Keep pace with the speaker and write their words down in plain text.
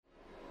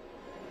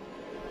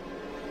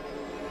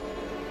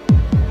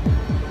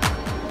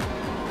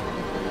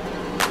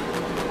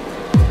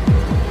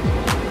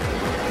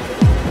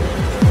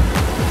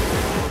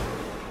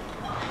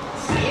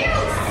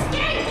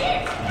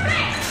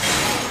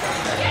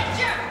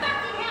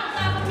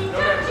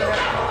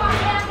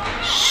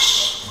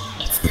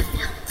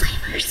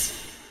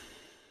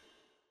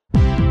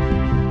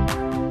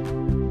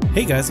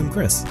Hey guys, I'm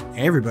Chris.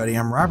 Hey everybody,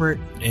 I'm Robert.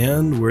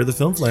 And we're the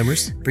Film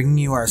Flamers. Bringing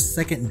you our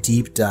second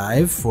deep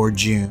dive for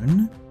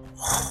June.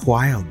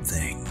 Wild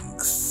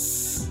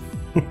Things.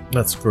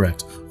 That's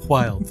correct.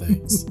 Wild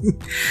Things.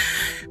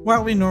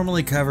 While we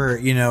normally cover,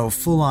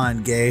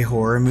 full-on gay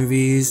horror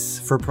movies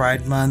for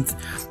Pride Month,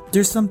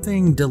 there's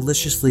something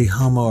deliciously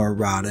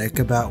homoerotic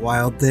about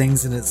Wild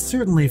Things, and it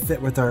certainly fit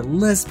with our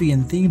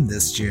lesbian theme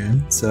this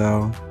June,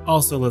 so...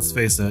 Also, let's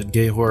face it,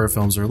 gay horror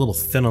films are a little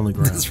thin on the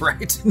ground. That's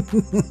right.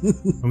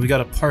 And we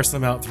gotta parse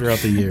them out throughout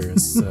the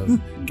years, so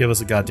give us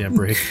a goddamn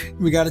break.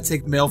 We gotta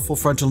take male full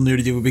frontal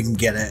nudity when we can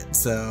get it,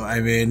 so,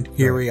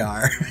 here we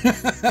are.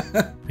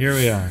 Here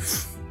we are.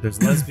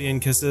 There's lesbian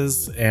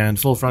kisses and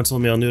full frontal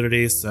male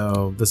nudity,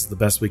 so this is the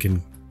best we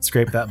can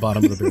scrape that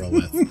bottom of the barrel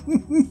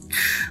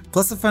with.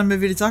 Plus a fun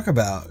movie to talk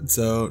about,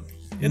 so...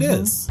 It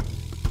is.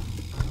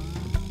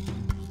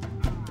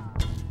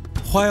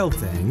 Wild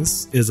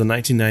Things is a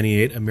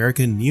 1998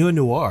 American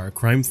neo-noir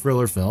crime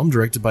thriller film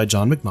directed by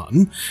John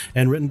McNaughton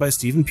and written by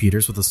Steven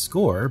Peters with a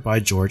score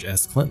by George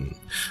S. Clinton.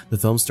 The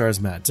film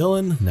stars Matt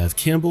Dillon, Neve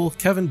Campbell,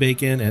 Kevin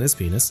Bacon and his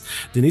penis,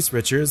 Denise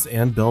Richards,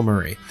 and Bill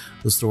Murray.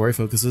 The story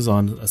focuses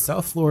on a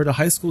South Florida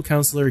high school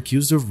counselor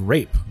accused of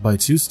rape by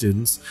two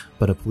students,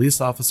 but a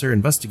police officer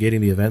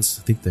investigating the events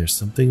think there's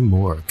something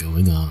more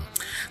going on.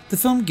 The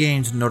film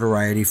gained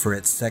notoriety for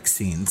its sex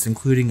scenes,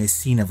 including a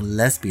scene of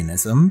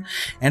lesbianism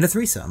and a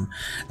threesome,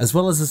 as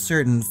well as a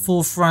certain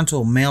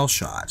full-frontal male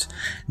shot.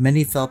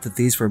 Many felt that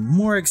these were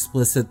more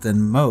explicit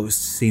than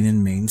most seen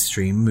in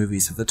mainstream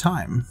movies of the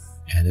time.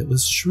 And it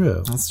was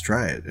true. That's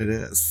right, it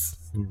is.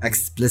 Mm-hmm.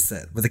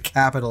 Explicit, with a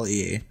capital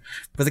E,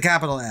 with a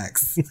capital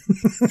X.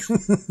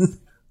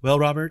 Well,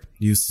 Robert,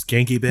 you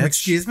skanky bitch.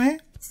 Excuse me?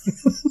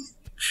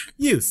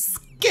 You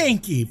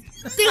skanky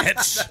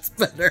bitch. That's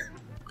better.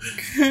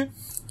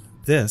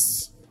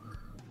 This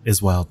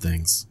is Wild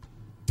Things.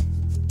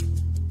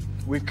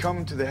 We've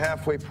come to the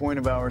halfway point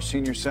of our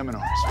senior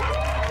seminars.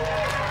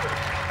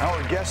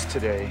 Our guests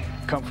today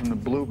come from the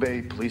Blue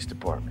Bay Police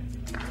Department.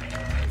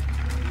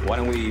 Why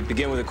don't we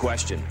begin with a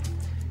question?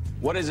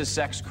 What is a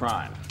sex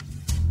crime?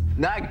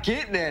 Not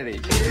getting any.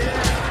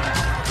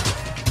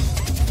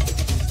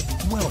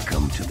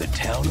 Welcome to the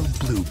town of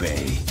Blue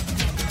Bay.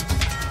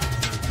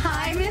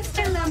 Hi,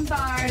 Mr.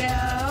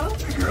 Lombardo.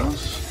 Hey,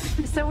 girls.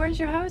 So where's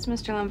your hose,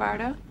 Mr.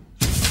 Lombardo?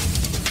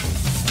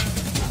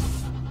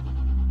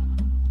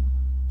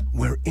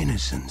 Where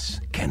innocence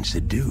can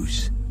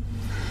seduce.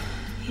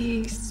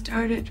 He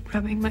started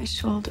rubbing my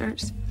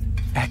shoulders.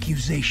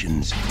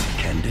 Accusations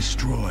can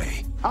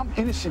destroy. I'm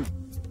innocent.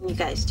 You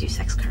guys do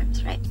sex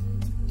crimes, right?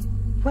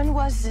 When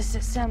was this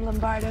that Sam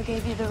Lombardo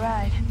gave you the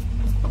ride?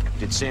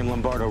 Did Sam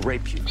Lombardo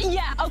rape you?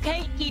 Yeah,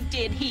 okay, he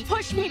did. He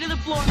pushed me to the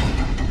floor.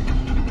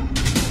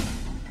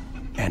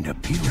 And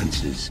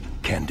appearances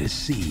can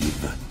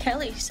deceive.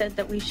 Kelly said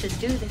that we should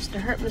do this to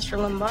hurt Mr.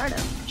 Lombardo.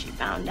 She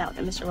found out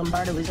that Mr.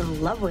 Lombardo was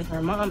in love with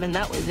her mom, and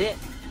that was it.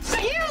 So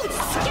you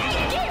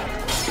skank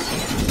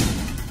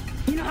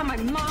you! You know how my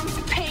mom's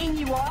paying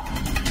you off?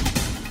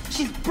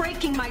 She's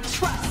breaking my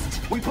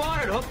trust. We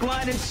bought it hook,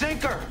 line, and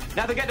sinker.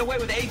 Now they're getting away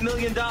with $8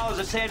 million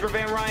of Sandra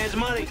Van Ryan's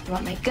money. You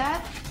want my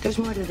gut? There's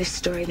more to this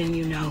story than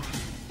you know.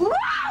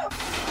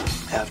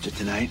 After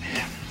tonight,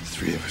 the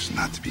three of us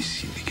not to be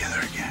seen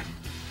together again.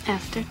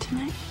 After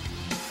tonight?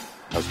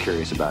 I was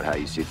curious about how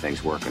you see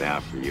things working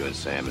out for you and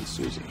Sam and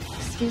Susie.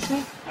 Excuse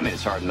me? I mean,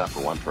 it's hard enough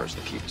for one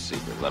person to keep a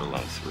secret, let alone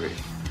three.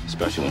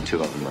 Especially when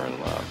two of them are in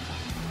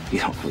love. You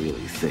don't really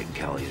think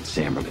Kelly and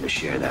Sam are going to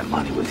share that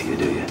money with you,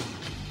 do you?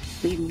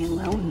 Leave me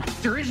alone.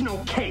 There is no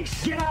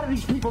case. Get out of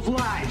these people's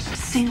lives.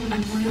 Sam,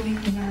 I'm really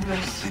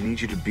nervous. I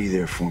need you to be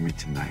there for me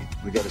tonight.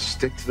 We got to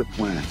stick to the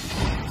plan.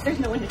 There's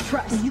no one to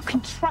trust. You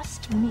can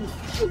trust me.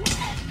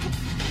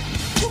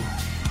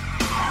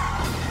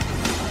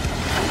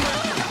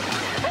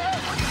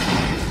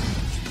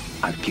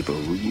 I'd keep a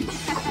real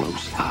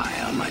close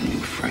eye on my new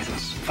friends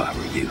if I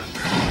were you.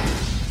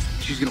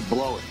 She's gonna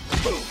blow it.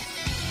 Boom.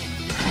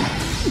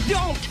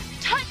 Don't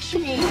touch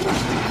me!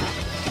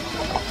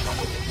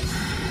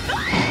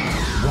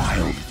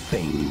 Wild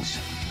Things.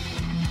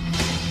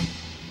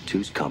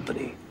 Two's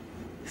company,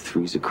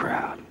 three's a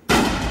crowd.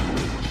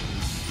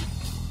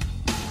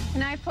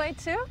 Can I play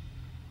too?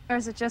 Or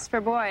is it just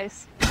for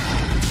boys?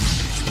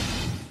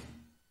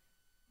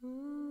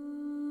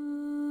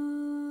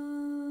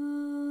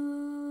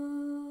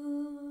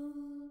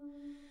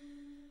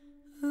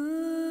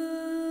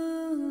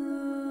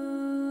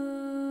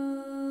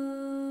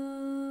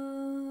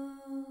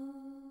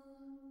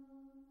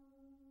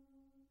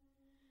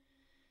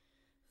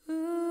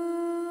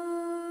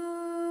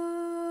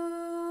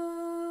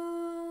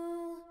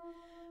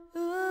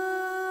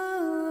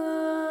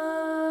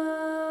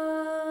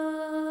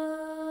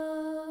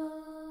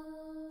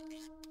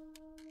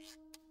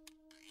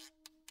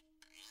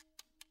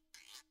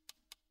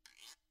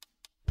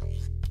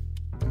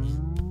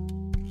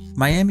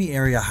 Miami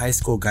area high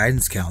school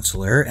guidance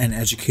counselor and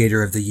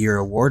Educator of the Year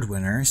award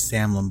winner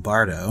Sam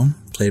Lombardo,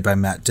 played by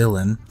Matt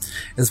Dillon,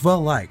 is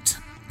well liked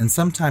and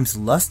sometimes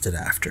lusted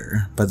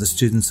after by the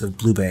students of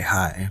Blue Bay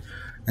High.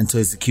 until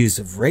he's accused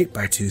of rape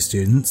by 2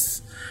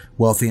 students,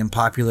 wealthy and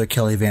popular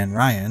Kelly Van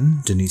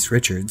Ryan, Denise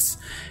Richards,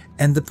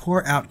 and the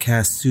poor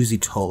outcast Susie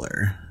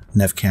Toller,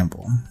 Neve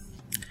Campbell.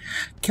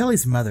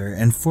 Kelly's mother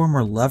and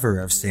former lover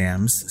of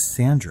Sam's,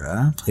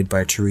 Sandra, played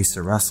by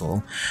Teresa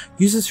Russell,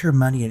 uses her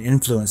money and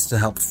influence to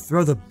help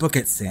throw the book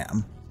at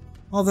Sam.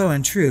 Although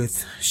in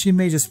truth, she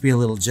may just be a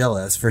little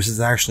jealous versus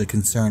actually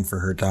concerned for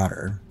her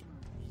daughter.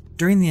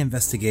 During the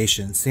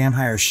investigation, Sam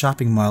hires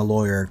shopping mall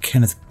lawyer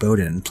Kenneth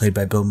Bowden, played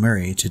by Bill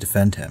Murray, to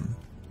defend him.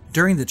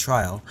 During the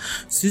trial,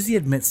 Susie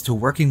admits to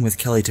working with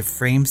Kelly to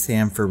frame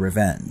Sam for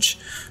revenge,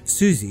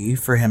 Susie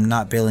for him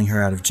not bailing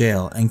her out of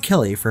jail, and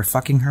Kelly for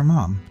fucking her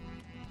mom.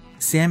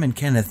 Sam and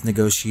Kenneth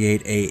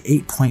negotiate a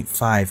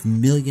 $8.5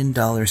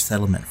 million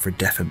settlement for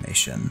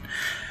defamation,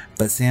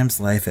 but Sam's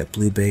life at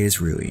Blue Bay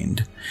is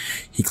ruined.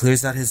 He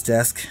clears out his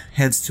desk,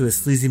 heads to a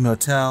sleazy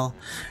motel,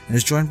 and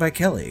is joined by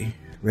Kelly,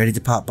 ready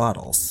to pop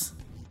bottles.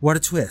 What a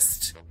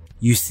twist.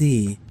 You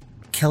see,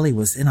 Kelly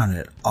was in on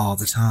it all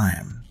the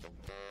time.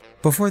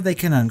 Before they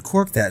can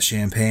uncork that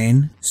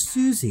champagne,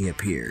 Susie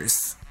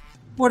appears.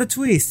 What a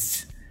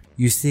twist.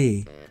 You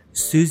see,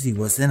 Susie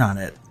was in on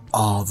it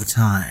all the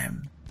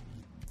time.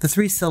 The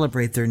 3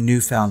 celebrate their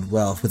newfound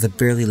wealth with a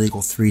barely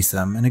legal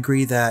threesome and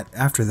agree that,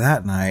 after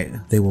that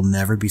night, they will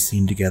never be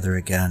seen together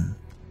again.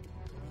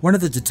 One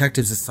of the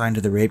detectives assigned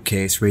to the rape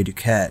case, Ray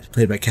Duquette,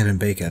 played by Kevin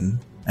Bacon,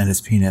 and his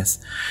penis,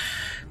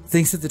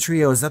 thinks that the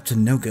trio is up to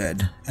no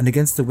good, and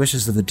against the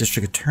wishes of the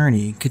district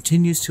attorney,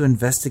 continues to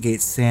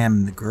investigate Sam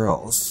and the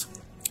girls.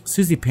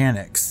 Susie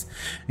panics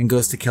and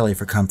goes to Kelly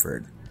for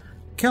comfort.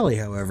 Kelly,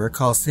 however,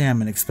 calls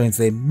Sam and explains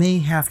they may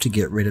have to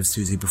get rid of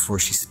Susie before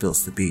she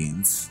spills the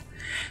beans.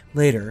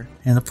 Later,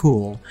 in the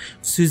pool,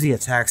 Susie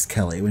attacks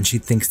Kelly when she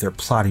thinks they're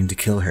plotting to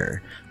kill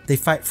her. They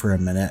fight for a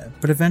minute,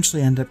 but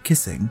eventually end up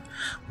kissing,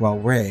 while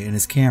Ray and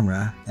his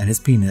camera and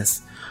his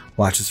penis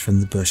watches from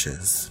the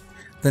bushes.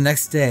 The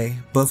next day,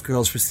 both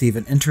girls receive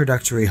an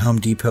introductory Home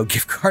Depot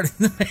gift card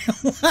in the mail.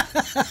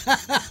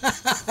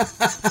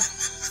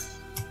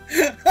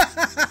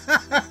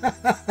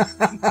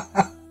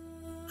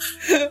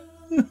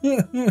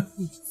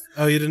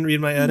 Oh, you didn't read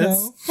my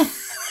edits? No.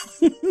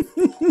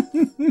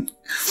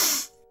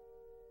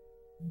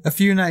 A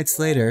few nights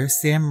later,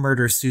 Sam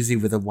murders Susie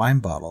with a wine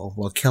bottle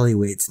while Kelly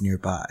waits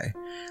nearby.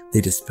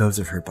 They dispose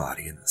of her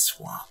body in the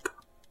swamp.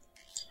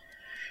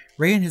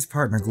 Ray and his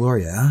partner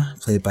Gloria,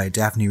 played by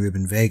Daphne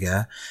Rubin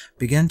Vega,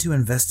 begin to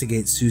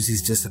investigate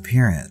Susie's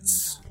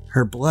disappearance.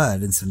 Her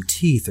blood and some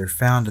teeth are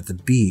found at the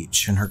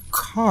beach, and her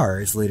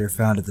car is later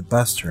found at the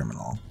bus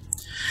terminal.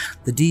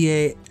 The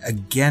DA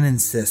again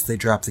insists they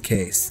drop the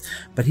case,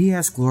 but he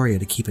asks Gloria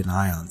to keep an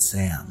eye on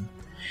Sam.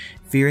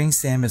 Fearing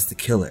Sam is the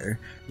killer,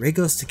 Ray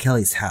goes to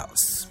Kelly's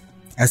house.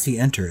 As he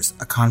enters,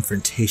 a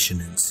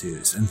confrontation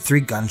ensues, and 3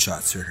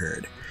 gunshots are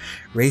heard.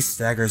 Ray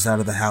staggers out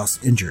of the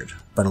house injured,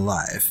 but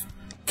alive.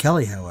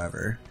 Kelly,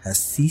 however,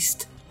 has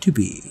ceased to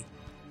be.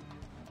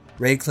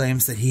 Ray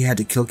claims that he had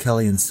to kill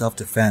Kelly in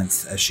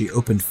self-defense as she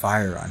opened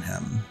fire on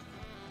him.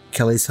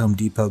 Kelly's Home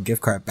Depot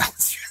gift card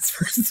balance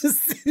transfers to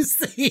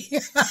Susie.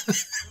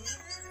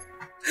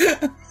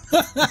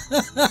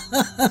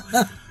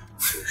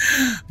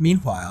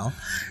 Meanwhile,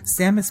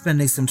 Sam is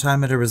spending some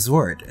time at a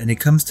resort, and he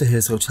comes to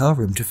his hotel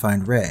room to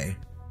find Ray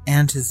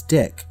and his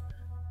dick.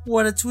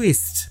 What a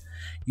twist!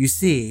 You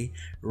see,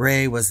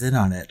 Ray was in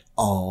on it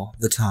all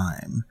the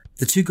time.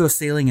 The 2 go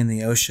sailing in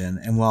the ocean,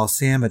 and while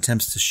Sam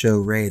attempts to show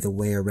Ray the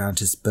way around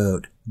his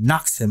boat,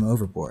 knocks him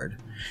overboard.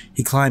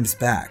 He climbs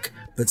back,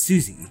 but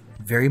Susie,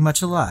 very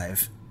much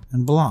alive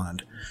and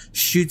blonde,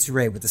 shoots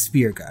Ray with a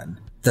spear gun.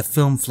 The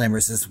film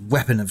flamer's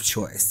weapon of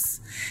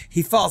choice.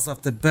 He falls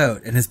off the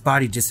boat and his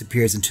body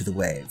disappears into the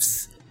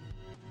waves.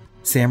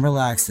 Sam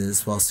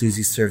relaxes while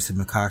Susie serves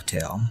him a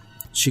cocktail.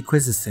 She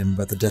quizzes him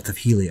about the death of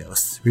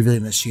Helios,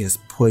 revealing that she has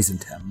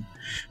poisoned him.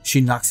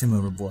 She knocks him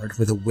overboard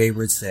with a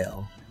wayward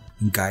sail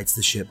and guides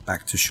the ship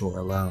back to shore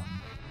alone.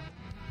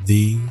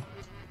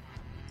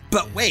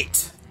 But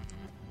wait!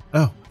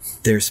 Oh.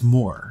 There's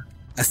more.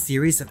 A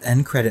series of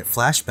end-credit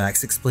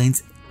flashbacks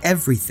explains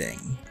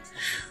everything.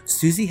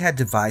 Susie had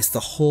devised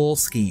the whole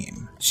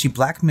scheme. She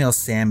blackmails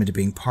Sam into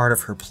being part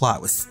of her plot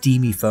with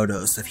steamy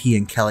photos of he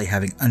and Kelly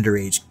having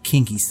underage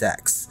kinky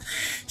sex.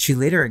 She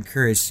later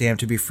encouraged Sam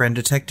to befriend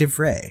Detective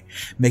Ray,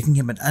 making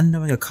him an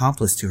unknowing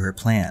accomplice to her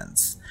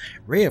plans.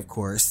 Ray, of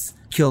course,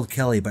 killed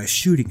Kelly by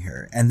shooting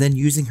her and then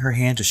using her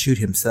hand to shoot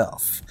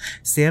himself.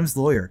 Sam's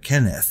lawyer,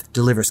 Kenneth,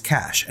 delivers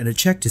cash and a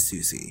check to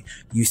Susie.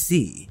 You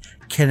see,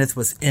 Kenneth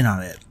was in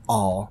on it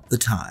all the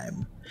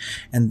time.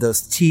 And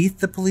those teeth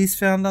the police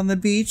found on the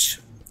beach?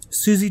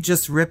 Susie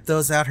just ripped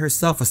those out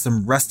herself with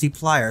some rusty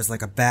pliers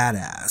like a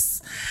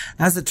badass.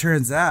 As it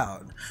turns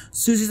out,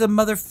 Susie's a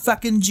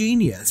motherfucking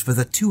genius with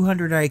a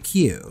 200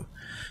 IQ.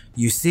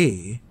 You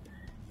see,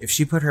 if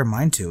she put her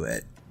mind to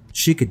it,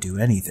 she could do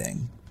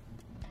anything.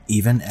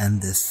 Even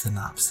end this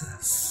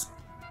synopsis.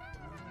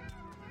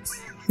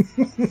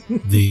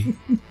 The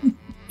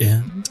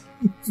end?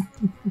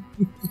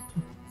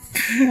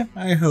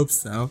 I hope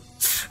so.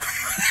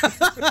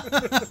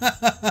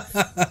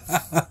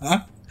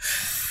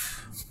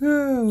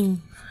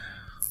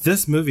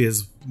 This movie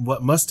is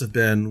what must have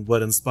been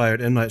what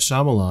inspired M. Night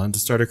Shyamalan to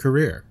start a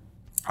career.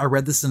 I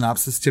read the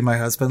synopsis to my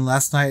husband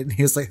last night, and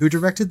he was like, "Who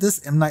directed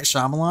this? M. Night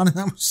Shyamalan?" And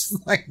I was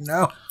just like,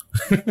 "No."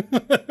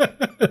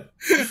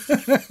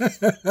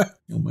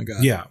 Oh my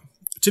god. Yeah.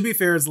 To be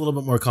fair, it's a little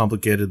bit more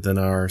complicated than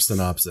our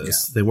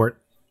synopsis. Yeah. They weren't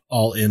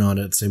all in on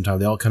it at the same time.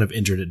 They all kind of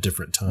entered at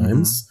different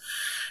times.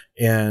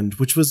 And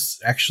which was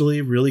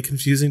actually really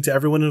confusing to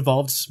everyone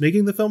involved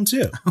making the film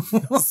too.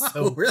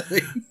 So,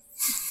 really?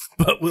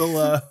 But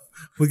we'll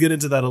get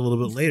into that a little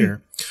bit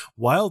later.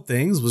 Wild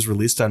Things was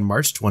released on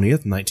March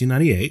 20th,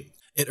 1998.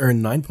 It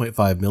earned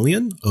 $9.5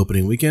 million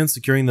opening weekend,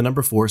 securing the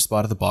number 4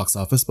 spot at the box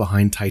office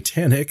behind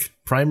Titanic,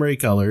 Primary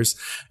Colors,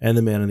 and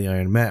The Man in the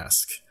Iron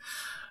Mask.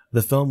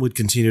 The film would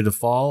continue to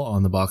fall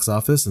on the box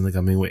office in the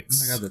coming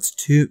weeks. Oh my god, that's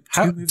two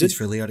movies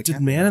for Leo DiCaprio.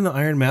 Did Man in the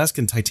Iron Mask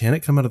and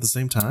Titanic come out at the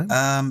same time?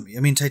 I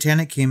mean,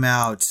 Titanic came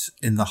out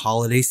in the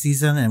holiday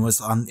season and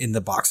was in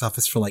the box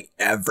office for like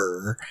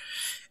ever.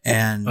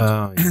 And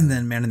and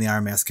then Man in the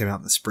Iron Mask came out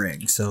in the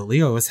spring. So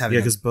Leo was having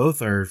because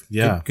both are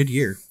good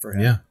year for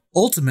him. Yeah.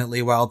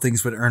 Ultimately, Wild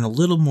Things would earn a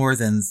little more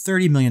than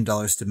 $30 million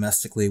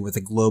domestically with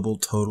a global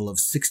total of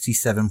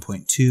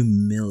 $67.2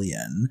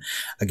 million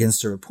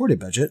against a reported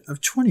budget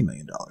of $20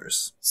 million.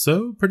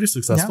 So pretty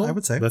successful. Yeah, I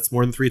would say. That's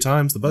more than 3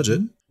 times the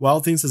budget. Mm-hmm.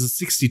 Wild Things has a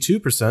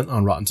 62%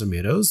 on Rotten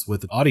Tomatoes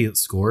with an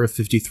audience score of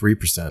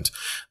 53%.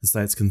 The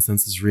site's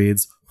consensus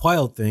reads,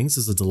 Wild Things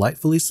is a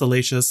delightfully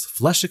salacious,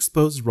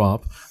 flesh-exposed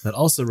romp that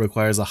also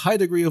requires a high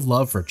degree of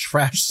love for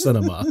trash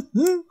cinema.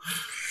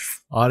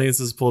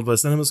 Audiences pulled by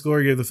Cinema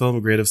Score gave the film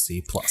a grade of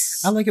C+.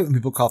 I like it when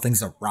people call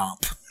things a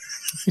romp.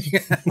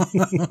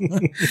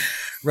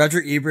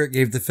 Roger Ebert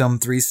gave the film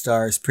 3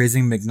 stars,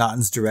 praising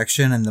McNaughton's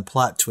direction and the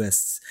plot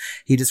twists.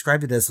 He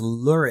described it as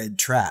lurid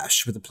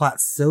trash, with the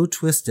plot so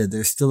twisted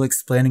they're still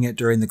explaining it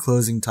during the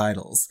closing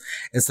titles.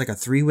 It's like a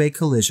 3-way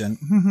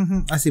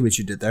collision. I see what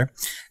you did there.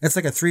 It's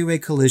like a 3-way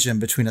collision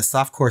between a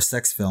softcore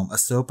sex film, a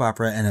soap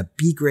opera, and a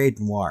B-grade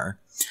noir.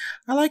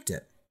 I liked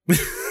it.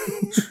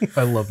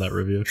 I love that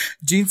review.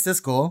 Gene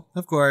Siskel,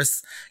 of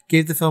course,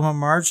 gave the film a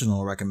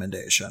marginal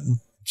recommendation.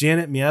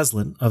 Janet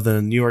Maslin of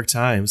the New York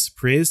Times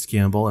praised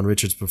Campbell and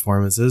Richards'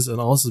 performances and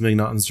also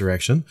McNaughton's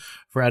direction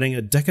for adding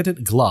a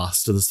decadent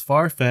gloss to this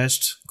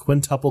far-fetched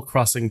quintuple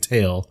crossing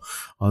tale,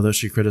 although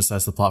she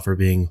criticized the plot for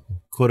being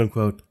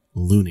quote-unquote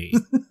loony.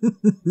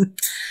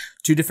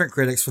 2 different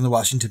critics from the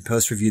Washington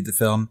Post reviewed the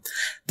film.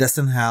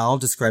 Destin Howell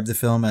described the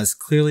film as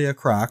clearly a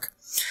crock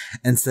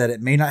and said it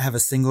may not have a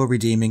single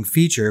redeeming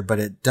feature, but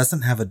it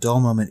doesn't have a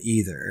dull moment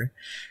either.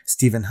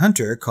 Stephen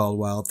Hunter called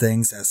Wild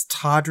Things as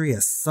tawdry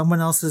as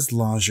someone else's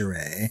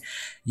lingerie,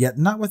 yet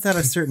not without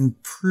a certain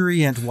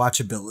prurient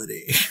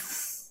watchability.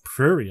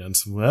 Prurient?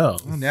 Well.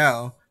 Oh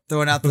no.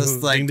 Throwing out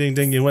those like ding, ding,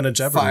 ding, you win a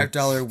Jeopardy.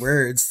 $5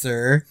 words,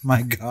 sir.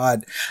 My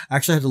God. I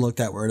actually had to look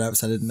that word up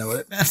so I didn't know what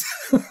it meant.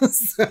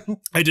 So.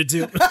 I did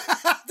too.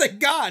 Thank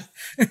God.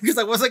 Because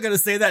I wasn't going to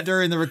say that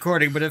during the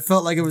recording, but it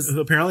felt like it was.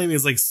 Apparently it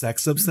means like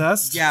sex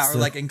obsessed. Yeah, or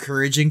like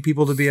encouraging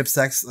people to be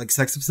sex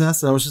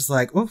obsessed. So I was just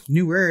like, oh,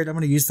 new word. I'm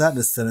going to use that in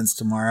a sentence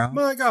tomorrow.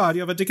 My God,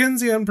 you have a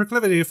Dickensian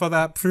proclivity for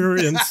that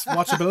prurient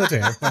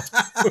watchability.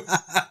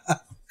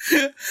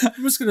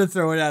 I'm just going to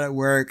throw it out at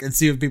work and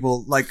see if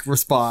people like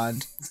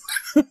respond.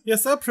 You're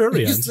so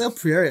prurient. You're so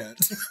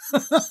prurient.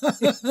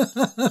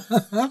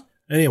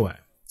 Anyway,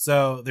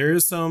 so there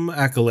is some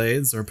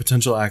accolades or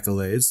potential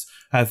accolades.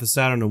 At the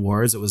Saturn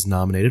Awards, it was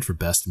nominated for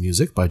Best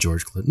Music by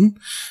George Clinton,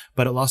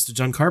 but it lost to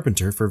John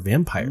Carpenter for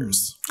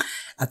Vampires.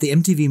 At the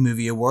MTV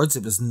Movie Awards,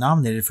 it was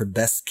nominated for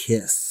Best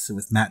Kiss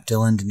with Matt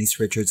Dillon, Denise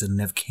Richards, and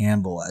Neve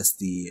Campbell as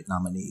the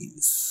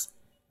nominees.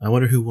 I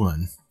wonder who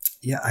won.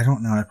 Yeah, I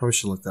don't know. I probably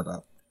should look that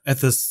up.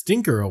 At the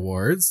Stinker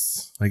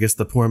Awards, I guess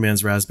the poor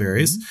man's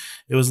raspberries,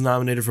 it was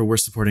nominated for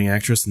Worst Supporting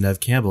Actress Neve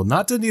Campbell,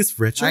 not Denise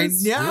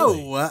Richards. I know.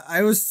 Really?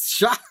 I was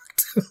shocked.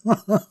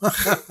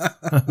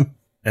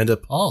 And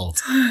appalled.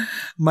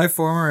 My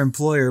former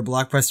employer,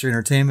 Blockbuster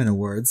Entertainment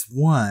Awards,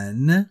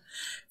 won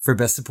for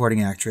Best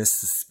Supporting Actress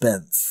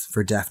Suspense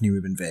for Daphne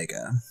Rubin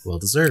Vega. Well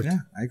deserved. Yeah,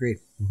 I agree.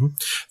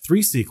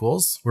 3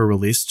 sequels were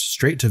released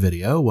straight to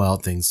video: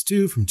 Wild Things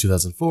 2 from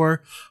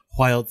 2004,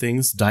 Wild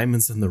Things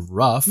Diamonds in the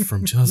Rough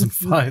from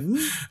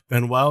 2005,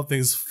 and Wild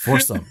Things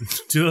Foursome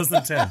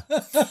 2010.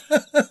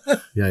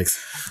 Yikes.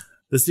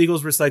 The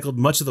sequels recycled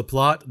much of the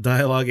plot,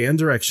 dialogue, and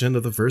direction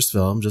of the first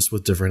film, just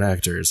with different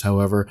actors.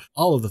 However,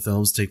 all of the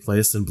films take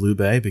place in Blue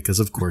Bay because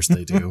of course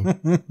they do.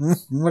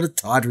 What a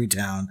tawdry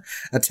town.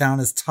 A town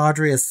as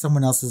tawdry as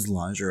someone else's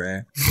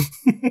lingerie.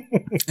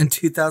 In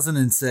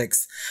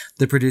 2006,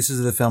 the producers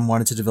of the film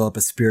wanted to develop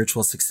a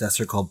spiritual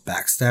successor called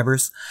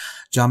Backstabbers.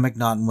 John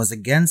McNaughton was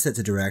again set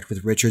to direct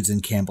with Richards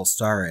and Campbell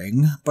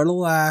starring, but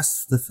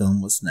alas, the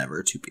film was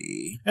never to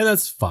be. And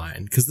that's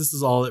fine, because this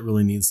is all it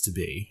really needs to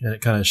be. And it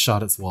kind of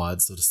shot its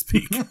wad, so to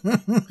speak.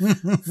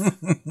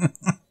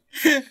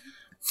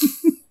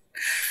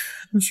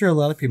 I'm sure a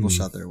lot of people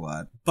shot their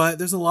wad. But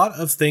there's a lot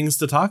of things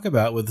to talk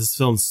about with this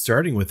film,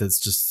 starting with its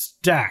just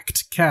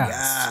stacked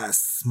cast.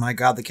 Yes. My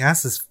God, the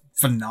cast is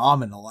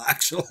phenomenal,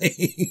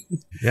 actually.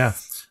 Yeah.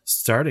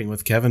 Starting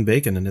with Kevin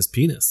Bacon and his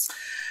penis.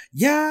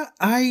 Yeah,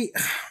 I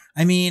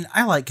mean,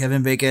 I like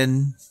Kevin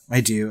Bacon.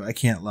 I do. I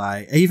can't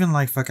lie. I even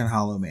like fucking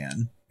Hollow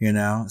Man, you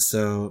know?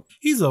 So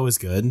he's always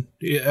good.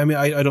 I mean,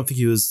 I don't think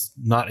he was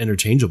not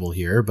interchangeable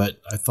here, but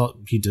I thought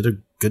he did a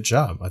good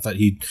job. I thought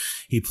he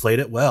played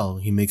it well.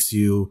 He makes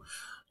you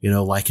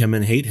like him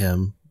and hate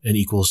him in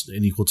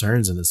equal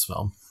turns in this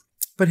film.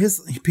 But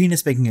his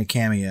penis making a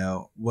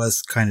cameo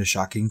was kind of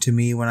shocking to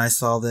me when I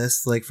saw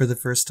this, like, for the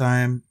first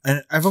time.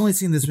 And I've only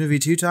seen this movie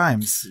 2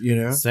 times, you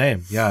know?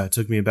 Same. Yeah, it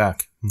took me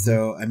aback.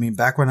 So, I mean,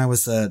 back when I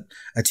was a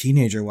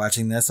teenager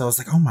watching this, I was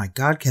like, oh my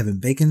God, Kevin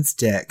Bacon's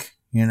dick,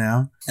 you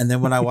know? And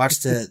then when I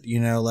watched it,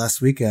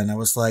 last weekend, I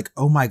was like,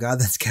 oh my God,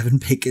 that's Kevin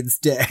Bacon's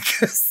dick.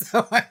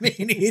 So, I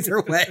mean,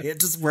 either way, it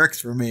just works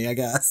for me, I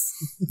guess.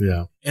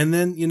 Yeah. And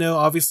then,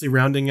 obviously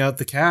rounding out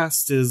the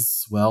cast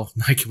is, well,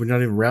 like, we're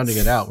not even rounding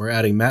it out. We're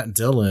adding Matt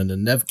Dillon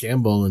and Neve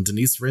Campbell and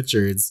Denise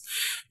Richards.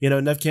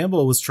 Neve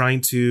Campbell was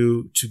trying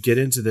to get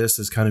into this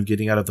as kind of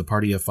getting out of the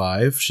party of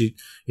 5. She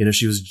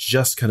was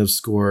just kind of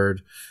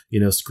scored,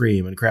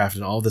 Scream and Craft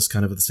and all this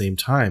kind of at the same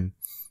time.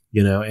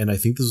 And I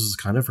think this was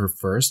kind of her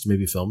first,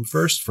 maybe filmed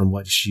first, from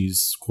what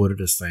she's quoted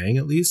as saying,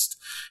 at least.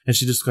 And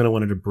she just kind of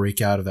wanted to break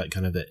out of that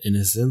kind of the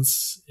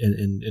innocence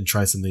and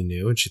try something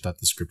new. And she thought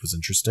the script was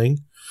interesting.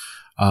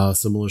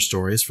 Similar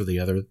stories for the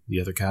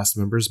other cast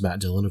members. Matt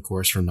Dillon, of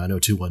course, from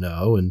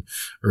 90210 and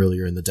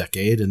earlier in the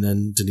decade. And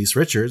then Denise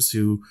Richards,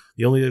 who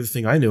the only other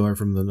thing I knew her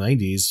from the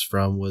 90s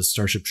from was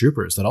Starship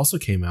Troopers, that also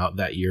came out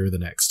that year or the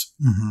next.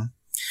 Mm-hmm.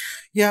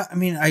 Yeah, I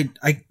mean,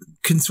 I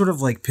can sort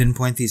of like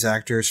pinpoint these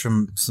actors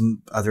from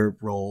some other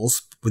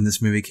roles when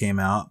this movie came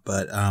out,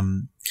 but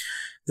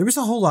there was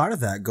a whole lot of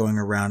that going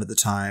around at the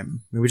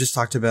time. I mean, we just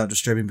talked about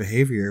Disturbing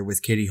Behavior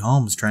with Katie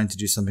Holmes trying to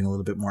do something a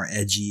little bit more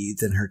edgy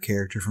than her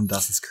character from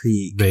Dawson's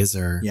Creek.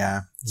 Razor.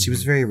 Yeah, she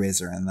was very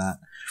Razor in that.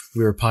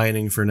 We were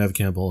pining for Neve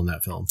Campbell in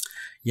that film.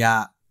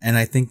 Yeah, and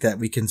I think that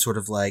we can sort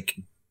of like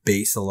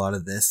base a lot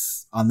of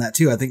this on that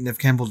too. I think Neve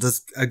Campbell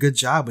does a good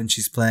job when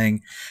she's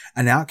playing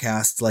an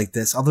outcast like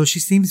this, although she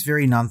seems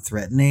very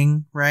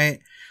non-threatening, right?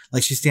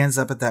 Like she stands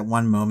up at that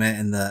one moment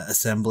in the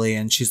assembly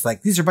and she's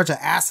like, these are a bunch of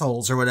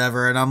assholes or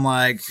whatever. And I'm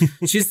like,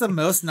 she's the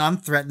most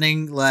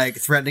non-threatening, like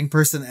threatening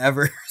person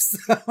ever.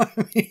 So,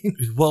 I mean,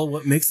 well,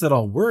 what makes it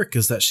all work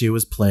is that she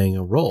was playing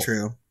a role.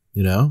 True.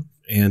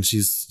 And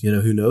she's,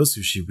 who knows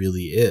who she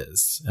really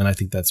is. And I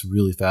think that's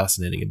really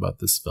fascinating about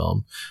this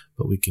film,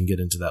 but we can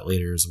get into that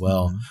later as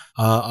well.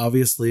 Mm-hmm.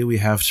 Obviously, we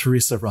have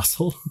Teresa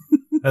Russell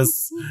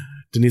as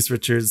Denise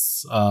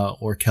Richards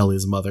or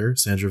Kelly's mother,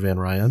 Sandra Van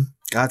Ryan.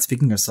 God,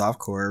 speaking of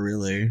softcore,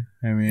 really.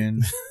 I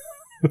mean...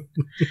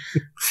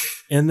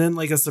 And then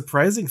like a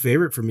surprising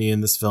favorite for me in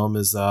this film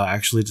is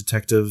actually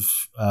Detective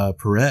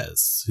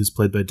Perez, who's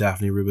played by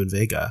Daphne Rubin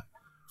Vega.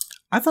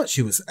 I thought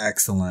she was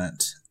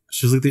excellent.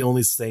 She was like the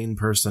only sane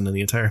person in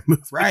the entire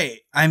movie. Right.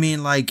 I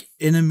mean, like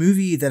in a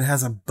movie that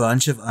has a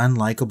bunch of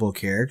unlikable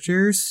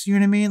characters, you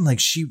know what I mean? Like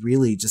she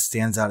really just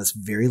stands out as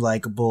very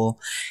likable.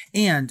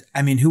 And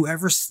I mean,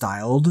 whoever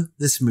styled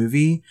this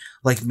movie,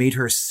 like made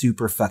her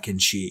super fucking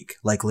chic,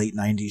 like late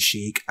 90s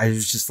chic. I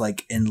was just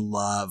like in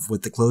love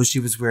with the clothes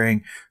she was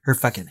wearing. Her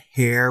fucking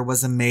hair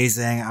was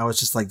amazing. I was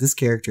just like, this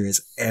character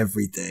is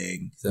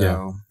everything. So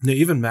yeah. No,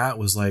 even Matt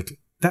was like,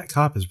 that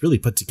cop is really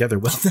put together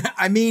well.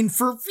 I mean,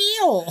 for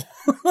real.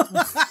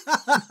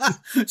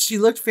 She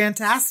looked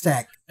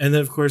fantastic. And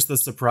then, of course, the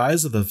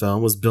surprise of the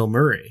film was Bill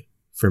Murray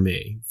for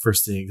me,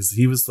 first thing, because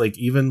he was like,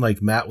 even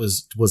like Matt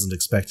wasn't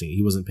expecting.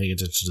 He wasn't paying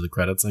attention to the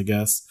credits, I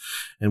guess.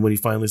 And when he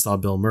finally saw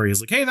Bill Murray,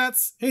 he's like, hey,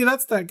 that's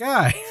that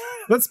guy.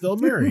 That's Bill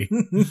Murray.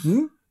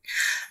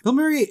 Bill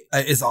Murray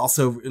is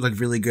also like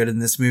really good in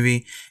this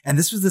movie. And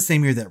this was the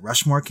same year that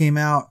Rushmore came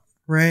out.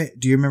 Right?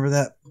 Do you remember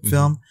that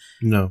film?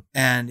 No.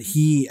 And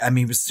he, I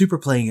mean, was super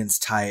playing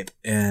against type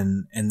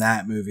in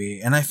that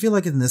movie. And I feel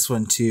like in this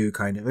one too,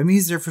 kind of. I mean,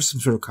 he's there for some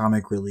sort of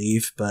comic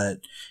relief, but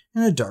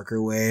in a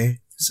darker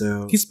way.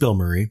 So he's Bill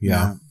Murray.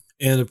 Yeah.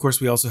 And of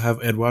course, we also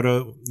have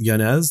Eduardo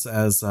Yanez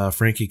as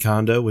Frankie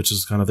Kondo, which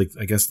is kind of like,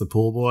 I guess, the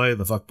pool boy,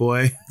 the fuck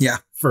boy. Yeah.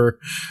 For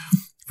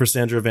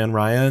Sandra Van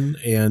Ryan.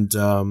 And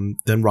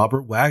then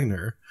Robert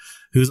Wagner,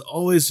 who's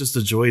always just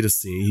a joy to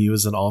see. He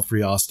was in all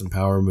 3 Austin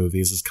Power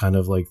movies as kind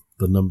of like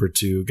the number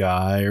 2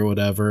 guy or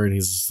whatever. And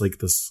he's just like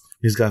this,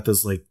 he's got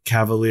this like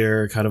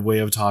cavalier kind of way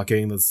of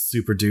talking that's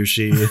super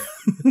douchey.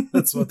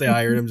 That's what they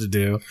hired him to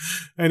do.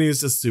 And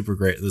he's just super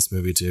great in this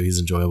movie too. He's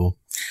enjoyable.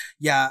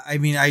 Yeah. I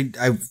mean, I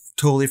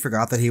totally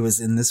forgot that he was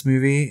in this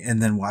movie.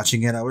 And then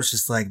watching it, I was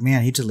just like,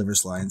 man, he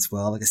delivers lines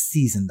well, like a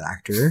seasoned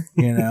actor,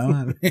 you know?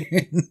 I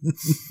mean,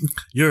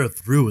 you're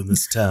through in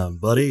this town,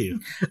 buddy.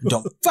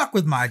 Don't fuck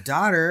with my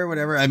daughter,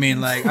 whatever. I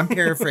mean, like, I'm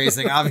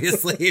paraphrasing,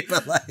 obviously,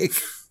 but like,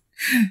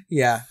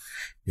 yeah,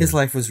 his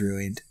life was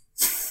ruined.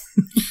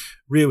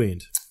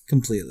 Ruined.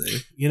 Completely.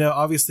 You know,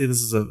 obviously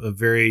this is a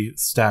very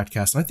stacked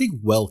cast, and I think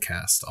well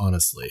cast,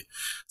 honestly.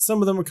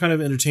 Some of them are kind of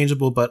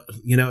interchangeable, but,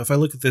 you know, if I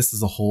look at this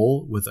as a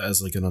whole,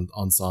 as like an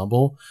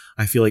ensemble,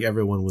 I feel like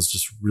everyone was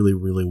just really,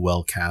 really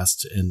well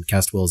cast and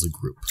cast well as a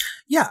group.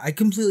 Yeah, I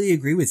completely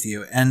agree with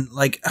you. And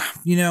like,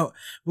 you know,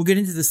 we'll get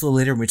into this a little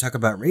later when we talk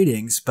about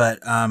ratings, but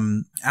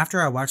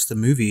after I watched the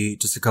movie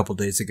just a couple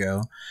days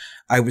ago,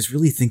 I was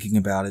really thinking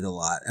about it a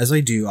lot, as I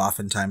do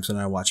oftentimes when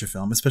I watch a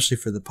film, especially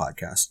for the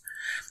podcast.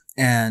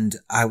 And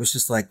I was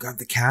just like, God,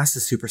 the cast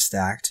is super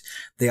stacked.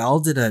 They all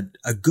did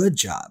a good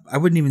job. I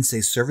wouldn't even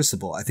say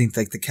serviceable. I think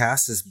like the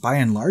cast is by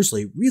and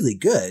largely really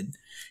good,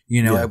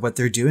 you know, at what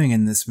they're doing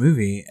in this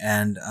movie.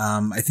 And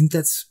I think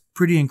that's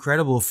pretty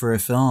incredible for a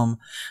film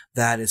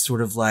that is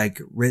sort of like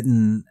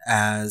written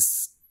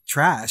as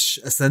trash,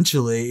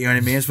 essentially. You know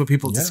what I mean? It's what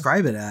people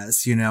describe it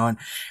as, you know. And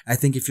I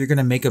think if you're going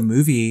to make a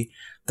movie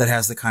that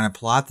has the kind of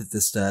plot that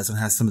this does and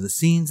has some of the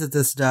scenes that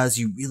this does,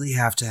 you really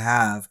have to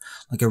have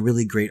like a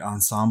really great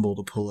ensemble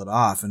to pull it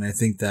off. And I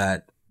think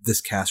that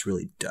this cast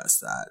really does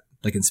that,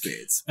 like in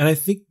spades. And I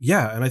think,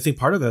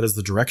 part of that is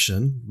the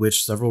direction,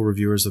 which several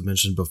reviewers have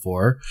mentioned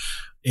before.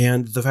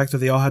 And the fact that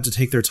they all had to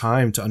take their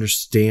time to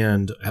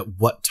understand at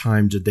what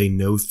time did they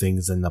know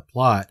things in the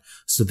plot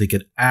so they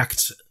could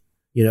act,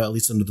 you know, at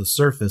least under the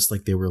surface,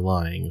 like they were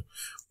lying,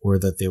 or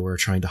that they were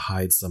trying to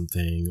hide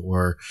something,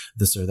 or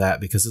this or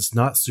that, because it's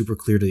not super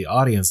clear to the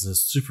audience, and it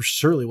super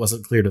surely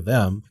wasn't clear to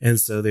them. And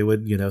so they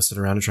would, you know, sit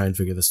around and try and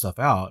figure this stuff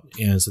out.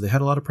 And so they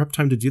had a lot of prep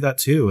time to do that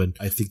too. And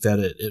I think that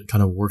it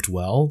kind of worked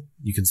well.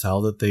 You can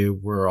tell that they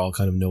were all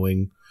kind of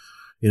knowing,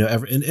 you know,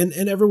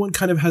 and everyone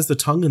kind of has the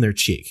tongue in their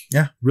cheek.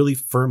 Yeah. Really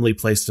firmly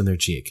placed in their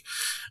cheek.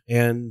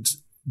 And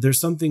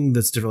there's something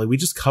that's different. Like we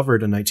just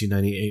covered a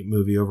 1998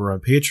 movie over on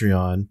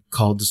Patreon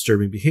called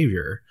Disturbing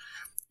Behavior.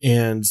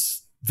 And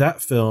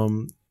that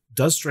film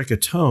does strike a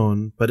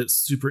tone, but it's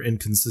super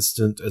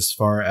inconsistent as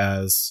far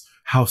as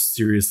how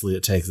seriously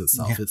it takes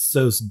itself. Yeah. It's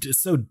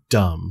so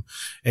dumb,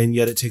 and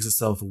yet it takes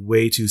itself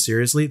way too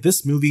seriously.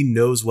 This movie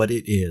knows what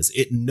it is.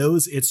 It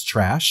knows it's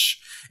trash,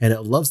 and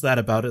it loves that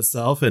about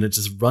itself, and it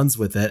just runs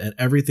with it, and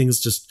everything's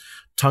just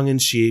tongue in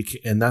cheek,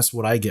 and that's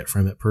what I get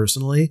from it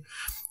personally.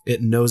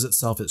 It knows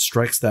itself. It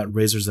strikes that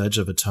razor's edge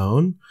of a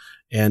tone,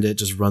 and it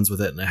just runs with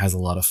it, and it has a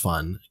lot of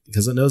fun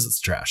because it knows it's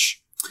trash.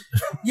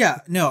 Yeah,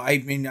 no, I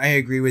mean, I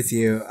agree with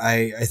you.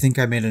 I think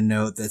I made a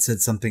note that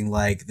said something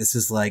like, this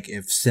is like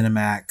if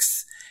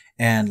Cinemax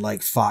and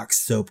like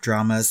Fox soap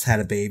dramas had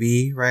a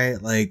baby,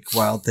 right? Like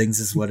Wild Things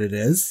is what it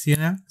is, you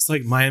know? It's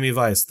like Miami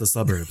Vice, The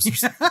Suburbs.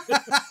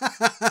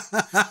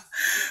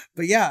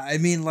 But yeah, I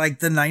mean, like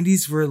the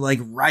 90s were like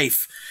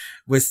rife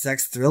with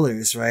sex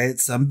thrillers, right?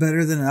 Some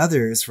better than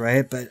others,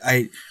 right? But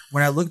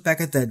when I look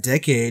back at that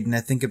decade and I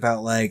think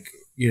about like,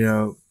 you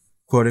know,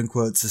 quote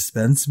unquote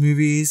suspense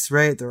movies,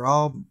 right? They're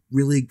all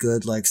really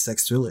good, like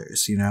sex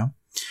thrillers, you know?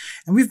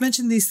 And we've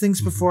mentioned these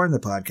things before in the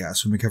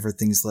podcast when we cover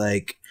things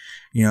like,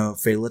 you know,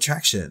 Fatal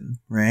Attraction,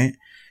 right?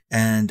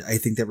 And I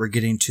think that we're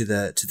getting to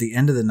the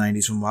end of the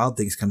 90s when Wild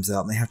Things comes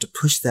out, and they have to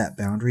push that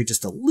boundary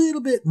just a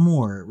little bit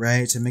more,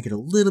 right? To make it a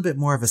little bit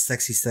more of a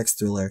sexy sex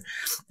thriller.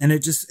 And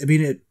it just, I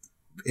mean,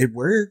 it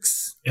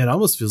works. It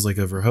almost feels like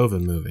a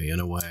Verhoeven movie in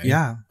a way.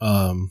 Yeah.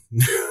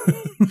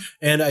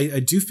 And I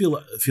do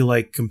feel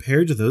like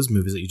compared to those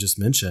movies that you just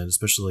mentioned,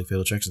 especially like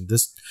Fatal Attraction,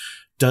 this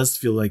does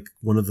feel like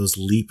one of those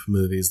leap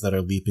movies that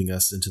are leaping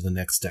us into the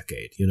next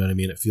decade. You know what I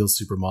mean? It feels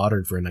super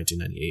modern for a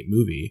 1998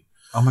 movie.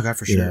 Oh my God,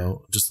 for sure. You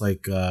know, just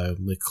like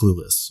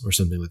Clueless or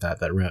something like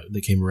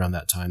that came around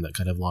that time that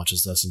kind of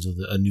launches us into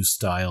a new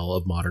style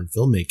of modern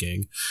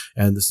filmmaking.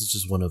 And this is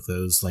just one of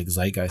those like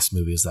zeitgeist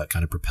movies that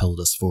kind of propelled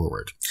us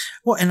forward.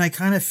 Well, and I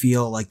kind of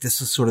feel like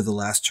this is sort of the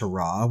last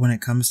hurrah when it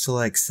comes to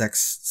like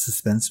sex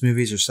suspense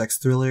movies or sex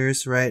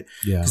thrillers, right?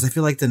 Yeah. Because I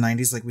feel like the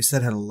 90s, like we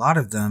said, had a lot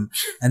of them.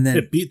 And then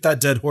it beat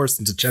that dead horse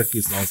into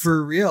Chucky's life.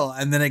 For real.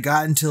 And then it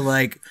got into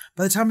like,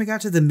 by the time we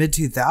got to the mid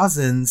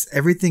 2000s,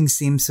 everything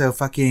seemed so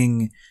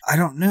fucking, I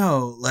don't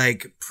know,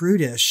 like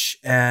prudish,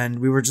 and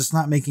we were just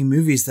not making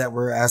movies that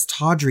were as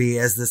tawdry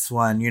as this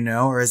one, you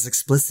know, or as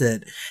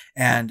explicit.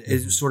 And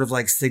it was sort of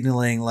like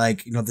signaling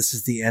like, you know, this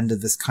is the end of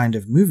this kind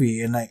of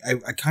movie. And I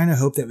kind of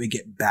hope that we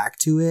get back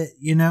to it,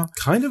 you know,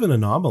 kind of an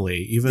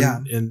anomaly, even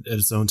at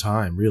its own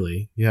time,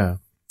 really. Yeah.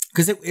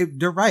 Because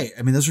they're right.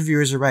 I mean, those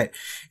reviewers are right.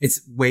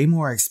 It's way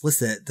more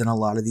explicit than a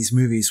lot of these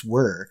movies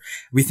were.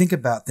 We think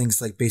about things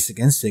like Basic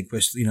Instinct,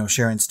 which, you know,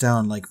 Sharon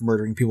Stone, like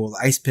murdering people with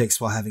ice picks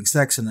while having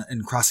sex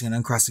and crossing and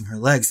uncrossing her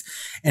legs.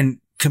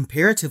 And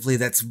comparatively,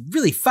 that's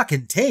really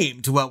fucking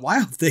tame to what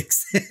Wild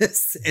Things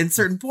is in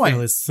certain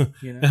points. Well,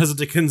 it has a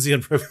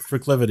Dickensian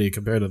proclivity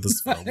compared to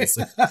this film.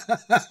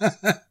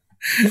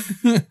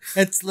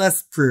 It's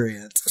less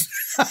prurient.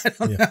 I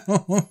don't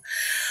know.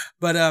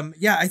 But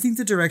I think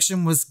the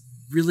direction was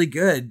really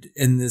good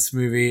in this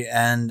movie.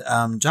 And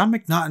John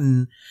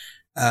McNaughton,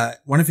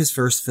 one of his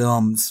first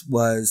films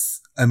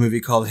was a movie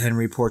called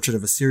Henry, Portrait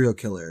of a Serial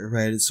Killer,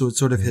 right? So it's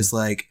sort of his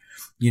like,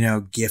 you know,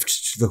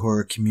 gift to the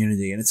horror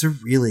community. And it's a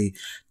really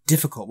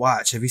difficult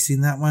watch. Have you seen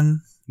that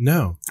one?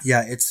 No.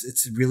 Yeah,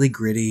 it's really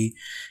gritty,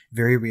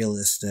 very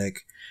realistic,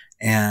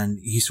 and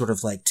he sort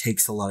of like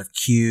takes a lot of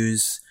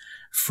cues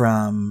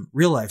from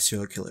real life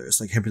serial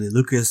killers like Henry Lee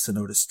Lucas and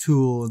Otis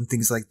Toole and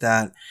things like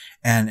that.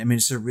 And I mean,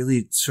 it's a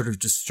really sort of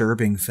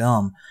disturbing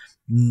film.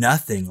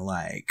 Nothing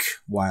like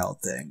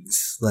Wild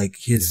Things. Like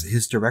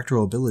his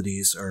directorial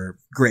abilities are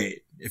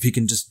great. If he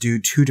can just do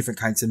two different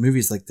kinds of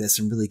movies like this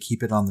and really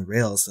keep it on the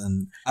rails.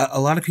 And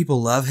a lot of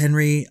people love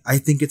Henry. I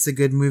think it's a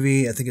good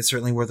movie. I think it's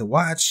certainly worth a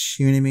watch.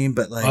 You know what I mean?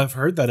 But like, I've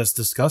heard that it's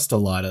discussed a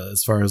lot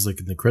as far as like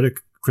in the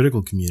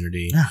critical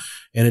community. Yeah.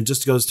 And it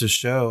just goes to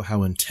show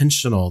how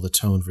intentional the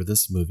tone for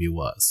this movie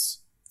was.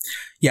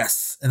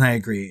 Yes, and I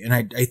agree. And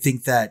I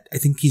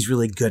think he's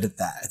really good at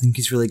that. I think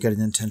he's really good at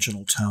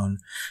intentional tone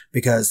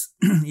because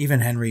even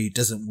Henry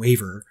doesn't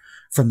waver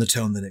from the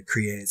tone that it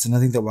creates. And I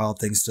think that Wild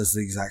Things does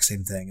the exact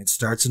same thing. It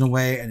starts in a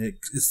way and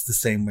it's the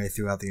same way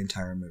throughout the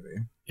entire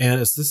movie. And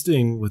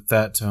assisting with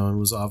that tone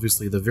was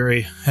obviously the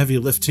very heavy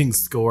lifting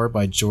score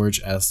by George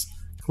S.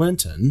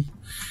 Clinton,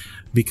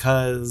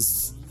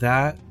 because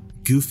that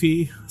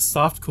goofy,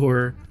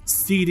 softcore,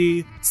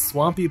 seedy,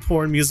 swampy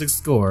porn music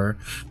score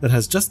that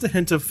has just a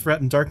hint of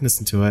threat and darkness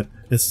into it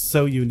is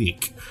so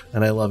unique.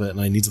 And I love it,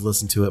 and I need to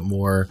listen to it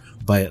more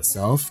by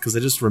itself, because I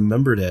just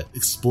remembered it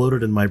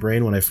exploded in my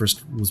brain when I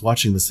first was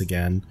watching this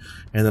again.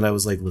 And then I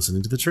was like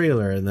listening to the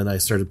trailer, and then I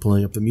started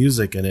pulling up the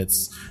music, and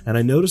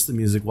I noticed the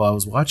music while I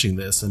was watching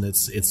this, and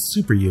it's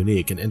super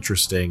unique and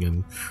interesting,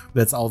 and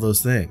that's all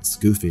those things: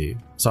 goofy,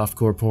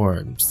 softcore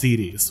porn,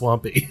 seedy,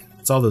 swampy.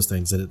 It's all those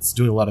things, and it's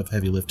doing a lot of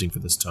heavy lifting for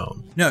this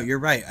tone. No, you're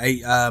right.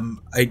 I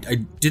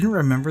didn't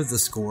remember the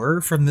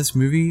score from this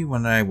movie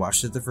when I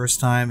watched it the first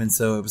time, and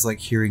so it was like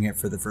hearing it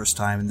for the first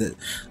time.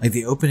 And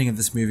the opening of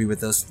this movie with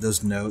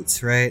those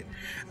notes, right?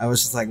 I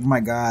was just like, oh my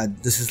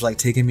god, this is like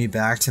taking me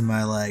back to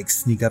my like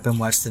sneak up and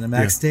watch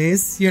Cinemax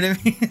days. You know what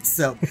I mean?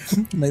 So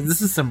like,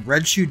 this is some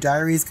Red Shoe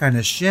Diaries kind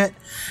of shit,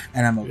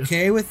 and I'm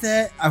okay with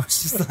it. I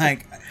was just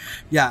like,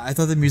 yeah, I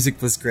thought the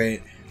music was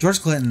great. George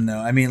Clinton, though,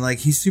 I mean, like,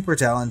 he's super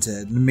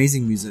talented, an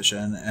amazing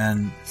musician,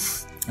 and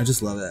I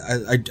just love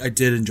it. I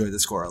did enjoy the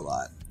score a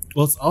lot.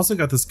 Well, it's also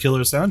got this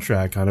killer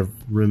soundtrack, kind of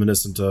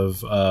reminiscent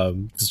of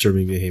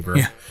Disturbing Behavior.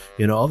 Yeah.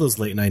 You know, all those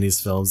late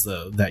 90s films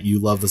that you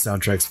love the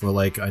soundtracks for,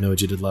 like I Know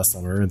What You Did Last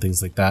Summer and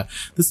things like that.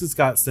 This has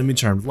got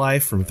Semi-Charmed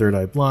Life from Third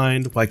Eye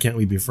Blind, Why Can't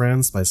We Be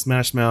Friends by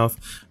Smash Mouth,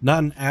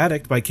 Not an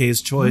Addict by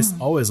Kay's Choice,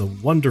 always a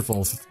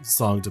wonderful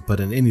song to put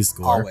in any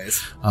score.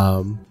 Always.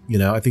 You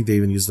know, I think they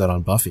even used that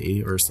on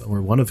Buffy or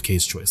one of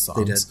Kay's Choice songs.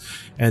 They did.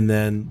 And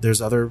then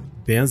there's other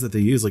bands that they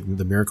use, like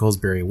The Miracles,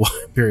 Barry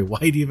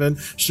White even,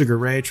 Sugar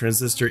Ray,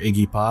 Transistor,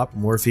 Iggy Pop,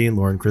 Morphine,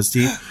 Lauren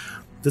Christie.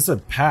 This is a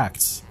packed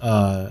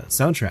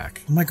soundtrack.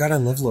 Oh my god, I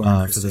love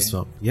Lauren Christie for this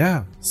film.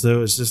 Yeah,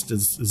 so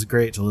it's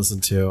great to listen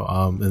to.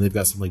 And they've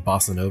got some like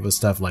bossa nova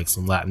stuff, like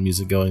some Latin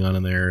music going on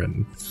in there,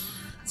 and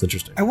it's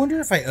interesting. I wonder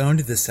if I owned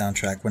this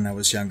soundtrack when I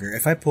was younger.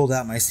 If I pulled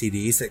out my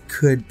CDs, it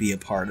could be a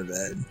part of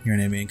it. You know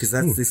what I mean? Because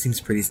this seems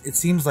pretty. It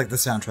seems like the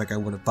soundtrack I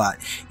would have bought,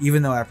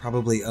 even though I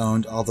probably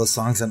owned all those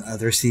songs on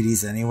other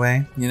CDs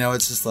anyway. You know,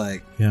 it's just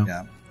like,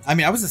 yeah. I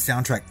mean, I was a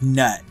soundtrack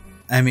nut.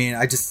 I mean,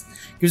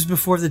 it was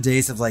before the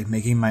days of like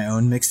making my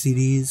own mix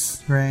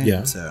CDs, right?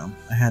 Yeah. So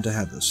I had to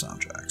have those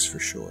soundtracks for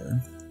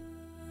sure.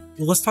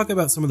 Well, let's talk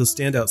about some of the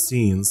standout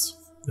scenes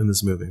in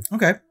this movie.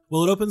 Okay.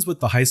 Well, it opens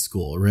with the high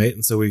school, right?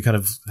 And so we kind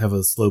of have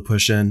a slow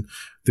push in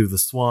through the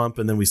swamp,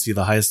 and then we see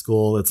the high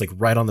school. It's like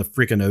right on the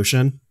freaking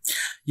ocean.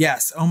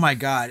 Yes. Oh my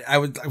God. I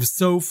was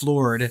so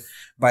floored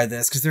by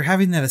this because they're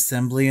having that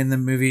assembly in the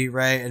movie,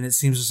 right? And it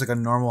seems just like a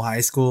normal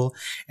high school,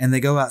 and they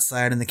go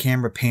outside and the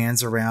camera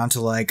pans around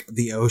to like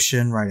the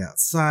ocean right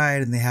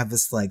outside, and they have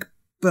this like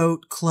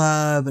boat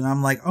club, and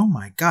I'm like, oh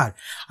my God,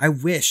 I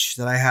wish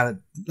that I had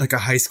like a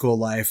high school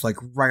life like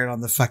right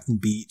on the fucking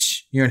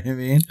beach. You know what I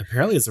mean?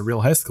 Apparently it's a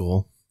real high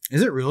school.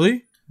 Is it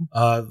really?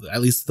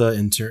 At least the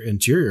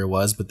interior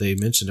was, but they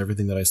mentioned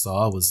everything that I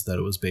saw was that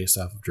it was based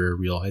after a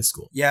real high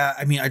school. Yeah,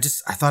 I mean, I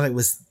thought it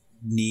was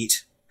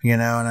neat, you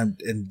know,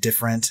 and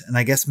different, and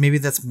I guess maybe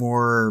that's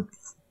more,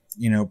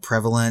 you know,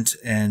 prevalent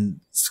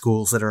in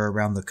schools that are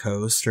around the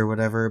coast or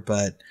whatever,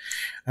 but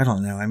I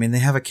don't know. I mean, they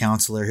have a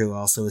counselor who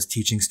also is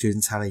teaching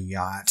students how to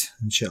yacht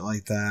and shit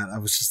like that. I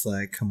was just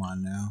like, come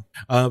on now.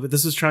 But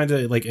this is trying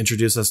to like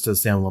introduce us to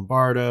Sam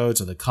Lombardo,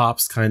 to the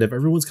cops, kind of.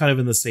 Everyone's kind of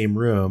in the same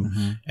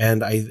room,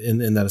 and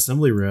in that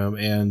assembly room,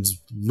 and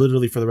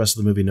literally for the rest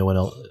of the movie, no one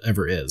else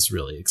ever is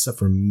really, except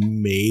for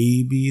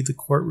maybe the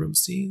courtroom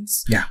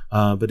scenes. Yeah.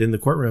 But in the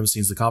courtroom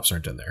scenes, the cops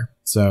aren't in there,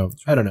 so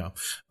I don't know.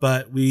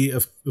 But we,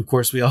 of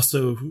course, we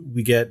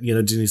get, you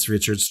know, Denise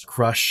Richards'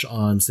 crush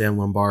on Sam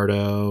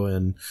Lombardo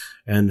and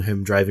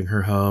him driving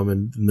her home,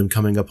 and them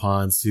coming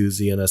upon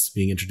Susie, and us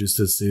being introduced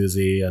to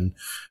Susie and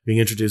being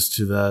introduced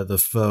to the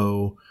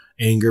faux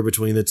anger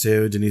between the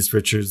two. Denise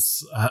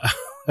Richards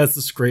has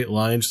this great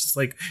line. She's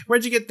like,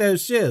 "Where'd you get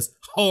those shoes?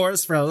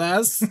 Horse for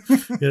less."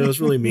 It's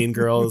really Mean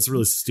Girl. It's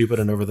really stupid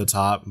and over the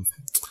top.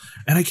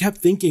 And I kept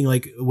thinking,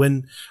 like,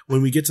 when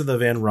we get to the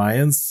Van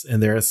Ryans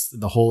and there's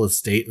the whole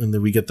estate, and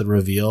then we get the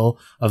reveal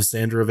of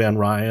Sandra Van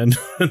Ryan,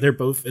 and they're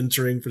both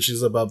entering for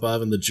She's Up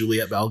Above in the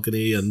Juliet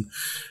balcony, and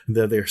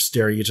they're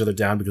staring each other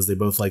down because they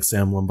both like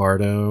Sam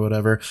Lombardo or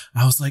whatever.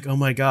 I was like, oh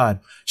my God,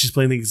 she's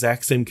playing the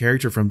exact same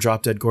character from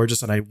Drop Dead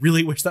Gorgeous, and I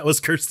really wish that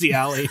was Kirstie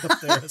Alley up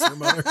there as her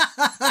mother.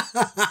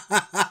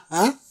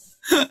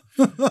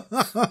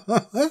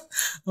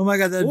 Oh my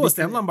God, that'd be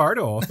Sam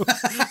Lombardo.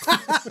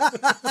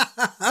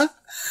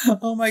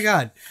 Oh my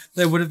God,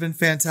 that would have been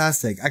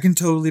fantastic. I can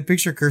totally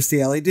picture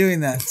Kirstie Alley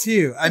doing that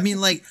too. I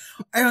mean, like,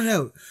 I don't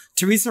know.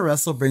 Teresa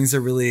Russell brings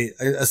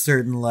a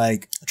certain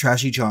like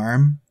trashy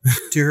charm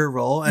to her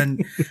role.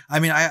 And I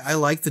mean, I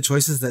like the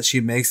choices that she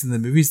makes in the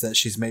movies that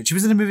she's made. She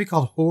was in a movie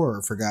called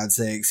Horror, for God's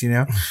sakes,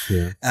 Yeah.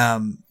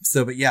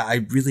 But yeah,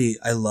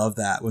 I love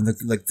that when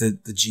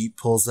the Jeep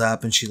pulls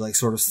up and she like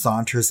sort of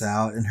saunters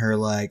out in her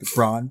like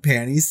bra and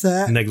panty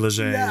set.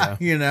 Negligee.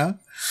 Yeah.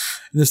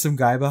 There's some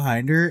guy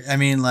behind her. I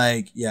mean,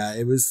 like, yeah,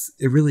 it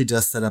really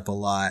does set up a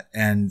lot.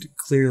 And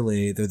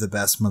clearly they're the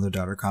best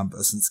mother-daughter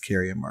combo since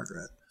Carrie and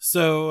Margaret.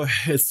 So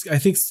I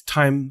think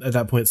time at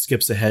that point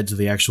skips ahead to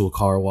the actual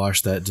car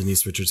wash that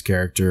Denise Richards'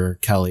 character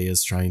Kelly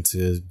is trying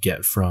to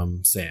get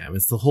from Sam.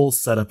 It's the whole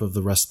setup of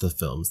the rest of the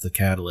films, the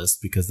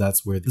catalyst, because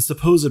that's where the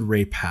supposed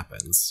rape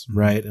happens,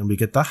 right? And we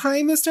get the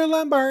 "Hi, Mr.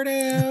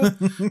 Lombardo,"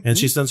 and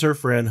she sends her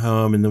friend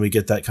home, and then we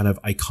get that kind of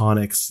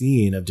iconic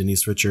scene of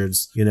Denise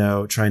Richards,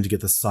 trying to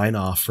get the sign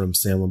off from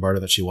Sam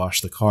Lombardo that she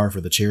washed the car for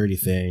the charity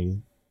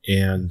thing,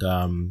 and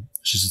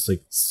she's just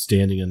like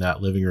standing in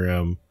that living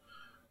room,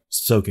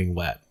 soaking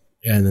wet.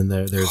 And then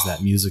there's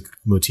that music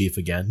motif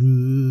again,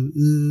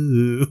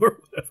 ooh, or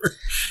whatever.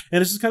 And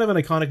it's just kind of an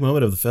iconic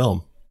moment of the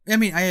film. I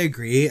mean, I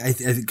agree. I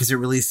think because it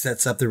really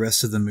sets up the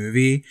rest of the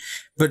movie.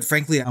 But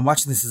frankly, I'm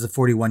watching this as a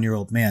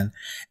 41-year-old man.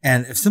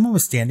 And if someone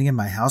was standing in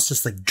my house,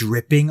 just like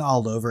dripping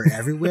all over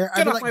everywhere,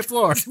 I'd be like, my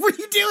floor. What are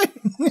you doing?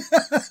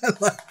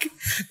 Like,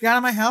 get out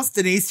of my house,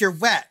 Denise, you're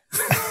wet.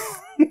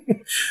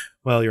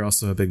 Well, you're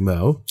also a big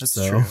mo. That's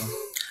true.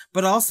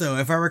 But also,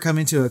 if I were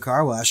coming to a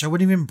car wash, I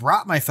wouldn't even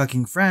brought my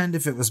fucking friend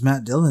if it was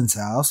Matt Dillon's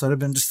house. I'd have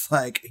been just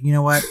like, you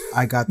know what?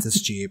 I got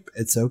this Jeep.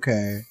 It's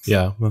okay.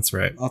 Yeah, that's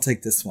right. I'll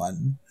take this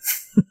one.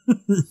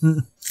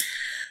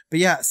 But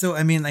yeah, so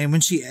I mean, like,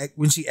 when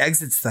she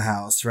exits the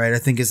house, right, I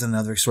think is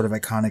another sort of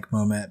iconic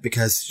moment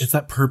because it's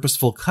that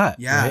purposeful cut,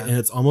 yeah, right? And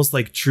it's almost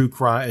like true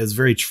crime. It's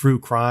very true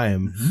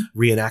crime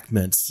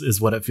reenactments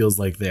is what it feels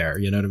like there.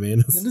 You know what I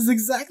mean? That is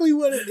exactly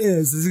what it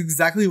is. It's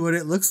exactly what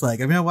it looks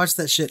like. I mean, I watch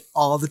that shit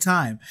all the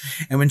time.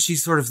 And when she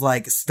sort of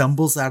like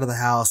stumbles out of the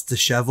house,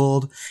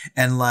 disheveled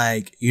and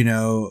like,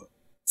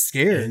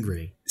 scared,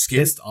 angry,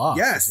 pissed off.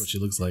 Yes, is what she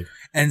looks like.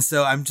 And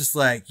so I'm just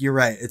like, you're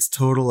right. It's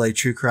total a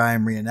true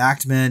crime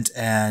reenactment,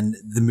 and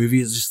the movie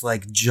is just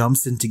like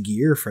jumps into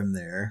gear from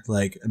there,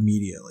 like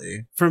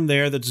immediately. From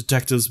there, the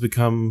detectives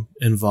become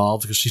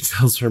involved because she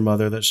tells her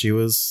mother that she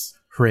was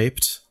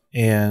raped,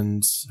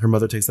 and her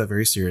mother takes that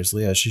very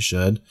seriously, as she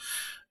should.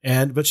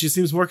 But she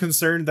seems more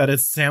concerned that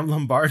it's Sam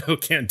Lombardo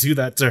can't do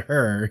that to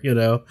her,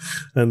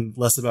 and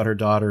less about her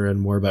daughter and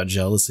more about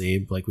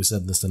jealousy, like we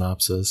said in the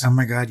synopsis. Oh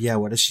my God, yeah.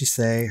 What does she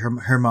say?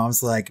 Her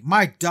mom's like,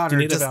 my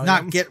daughter does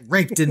not get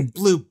raped in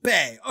Blue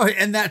Bay. Oh,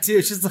 and that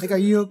too. She's like, are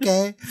you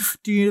okay?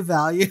 Do you need a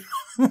value?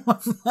 I'm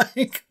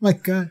like, my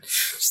God,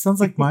 she sounds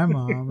like my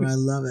mom, and I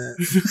love it.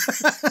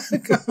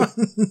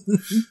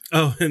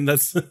 Oh, and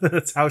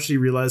that's how she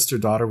realized her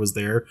daughter was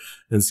there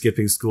and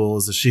skipping school,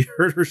 is that she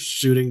heard her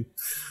shooting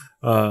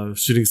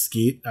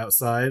skeet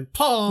outside.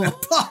 Paul.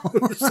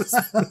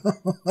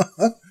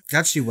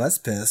 God, she was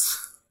pissed.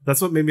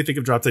 That's what made me think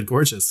of Drop Dead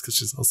Gorgeous, because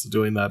she's also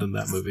doing that in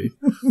that movie.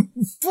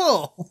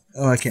 Oh,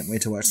 I can't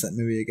wait to watch that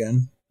movie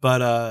again.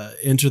 But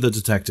enter the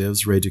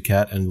detectives, Ray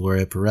Duquette and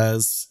Gloria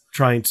Perez,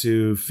 trying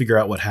to figure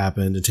out what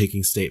happened and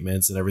taking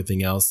statements and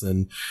everything else.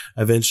 And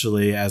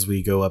eventually, as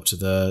we go up to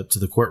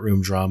the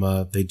courtroom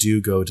drama, they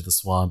do go to the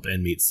swamp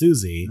and meet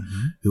Susie,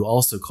 who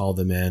also called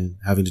them in,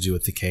 having to do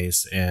with the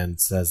case, and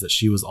says that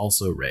she was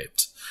also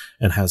raped,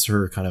 and has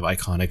her kind of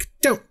iconic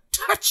 "don't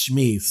touch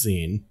me"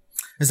 scene.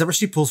 Is that where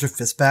she pulls her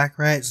fist back,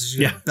 right? So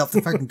she belt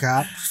the fucking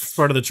cop. It's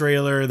part of the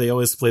trailer. They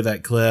always play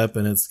that clip,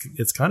 and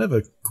it's kind of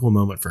a cool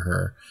moment for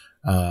her.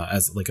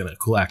 As like a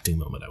cool acting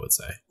moment, I would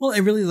say. Well, it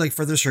really like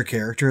furthers her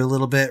character a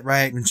little bit,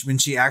 right? When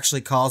she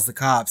actually calls the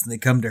cops and they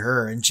come to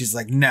her and she's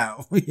like,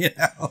 no, like,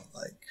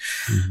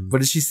 what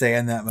did she say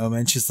in that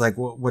moment? She's like,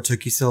 what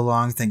took you so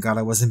long? Thank God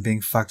I wasn't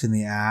being fucked in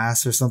the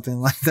ass or something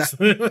like that.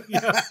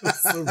 Yeah,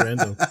 it's so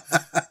random.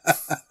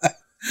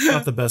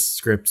 Not the best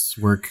scripts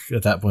work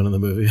at that point in the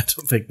movie, I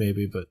don't think,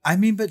 maybe, but I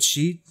mean, but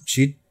she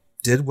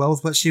did well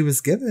with what she was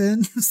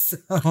given. So,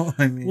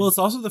 I mean, well, it's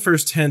also the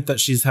first hint that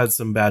she's had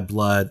some bad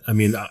blood. I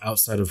mean,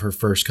 outside of her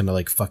first kind of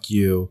like, fuck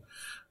you,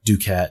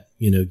 Duquette,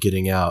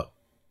 getting out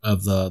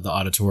of the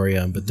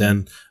auditorium. But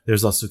then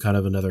there's also kind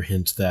of another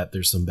hint that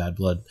there's some bad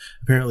blood.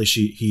 Apparently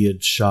he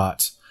had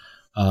shot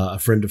a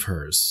friend of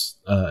hers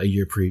a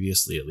year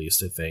previously, at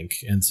least, I think.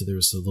 And so there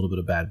was a little bit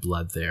of bad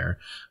blood there.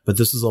 But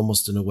this is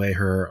almost, in a way,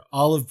 her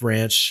olive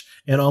branch,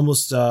 and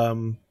almost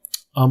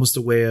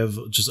a way of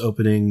just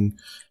opening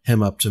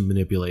him up to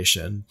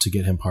manipulation to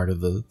get him part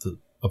of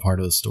a part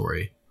of the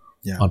story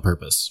on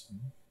purpose.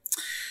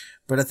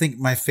 But I think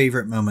my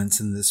favorite moments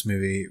in this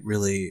movie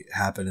really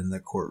happen in the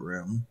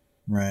courtroom,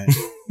 right?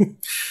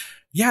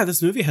 Yeah,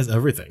 this movie has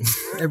everything.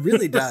 It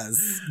really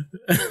does.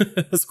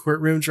 This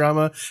courtroom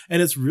drama,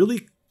 and it's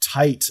really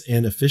tight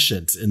and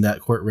efficient in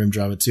that courtroom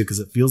drama too, because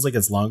it feels like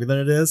it's longer than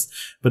it is,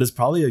 but it's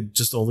probably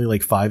just only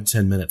like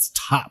 5-10 minutes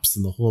tops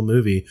in the whole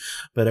movie.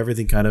 But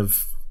everything kind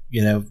of,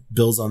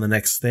 builds on the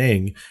next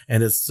thing,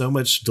 and it's so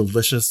much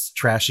delicious,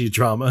 trashy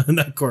drama in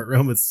that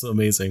courtroom. It's so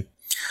amazing.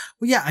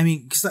 Well, yeah, I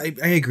mean, because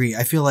I agree.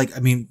 I feel like,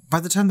 by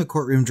the time the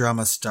courtroom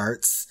drama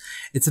starts,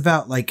 it's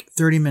about like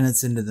 30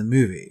 minutes into the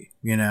movie,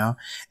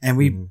 and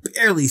we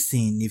barely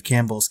seen Neve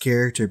Campbell's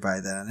character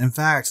by then. In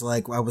fact,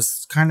 like, I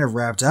was kind of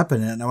wrapped up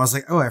in it, and I was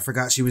like, oh, I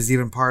forgot she was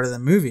even part of the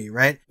movie,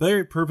 right?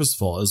 Very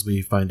purposeful, as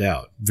we find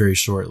out very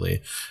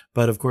shortly.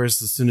 But of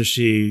course, as soon as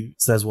she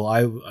says, well,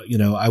 I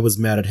was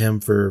mad at him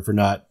for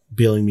not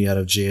bailing me out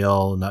of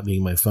jail, not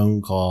being my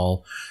phone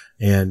call,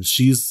 and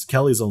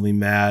Kelly's only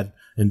mad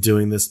and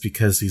doing this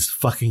because he's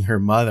fucking her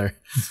mother.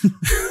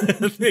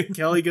 And then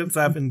Kelly gets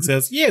up and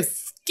says, "You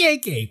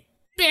skanky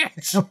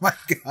bitch." Oh my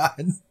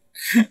God.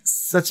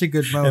 Such a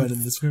good moment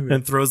in this movie.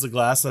 And throws a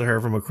glass at her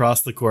from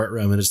across the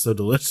courtroom, and it's so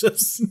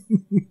delicious.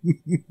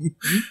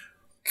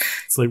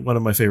 It's like one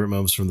of my favorite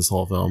moments from this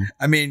whole film.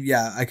 I mean,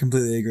 yeah, I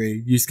completely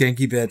agree. You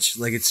skanky bitch.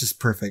 Like, it's just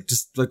perfect.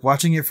 Just like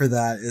watching it for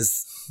that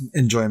is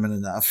enjoyment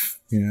enough,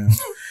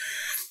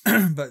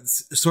 But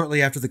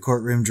shortly after the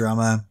courtroom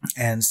drama,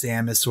 and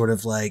Sam is sort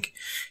of like,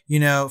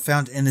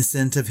 found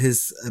innocent of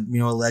his,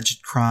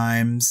 alleged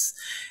crimes,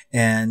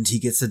 and he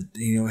gets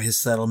his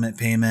settlement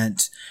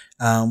payment.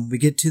 We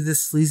get to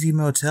this sleazy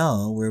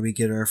motel where we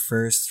get our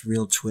first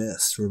real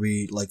twist, where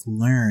we like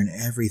learn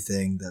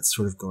everything that's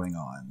sort of going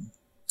on.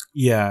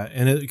 Yeah.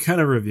 And it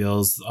kind of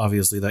reveals,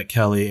 obviously, that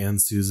Kelly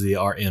and Susie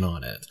are in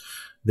on it.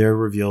 They're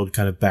revealed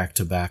kind of back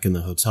to back in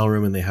the hotel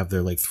room, and they have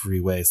their like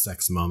 3-way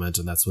sex moment.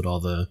 And that's what all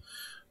the,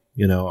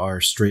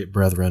 our straight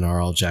brethren are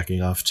all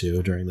jacking off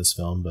to during this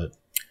film. But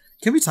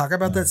can we talk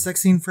about that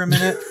sex scene for a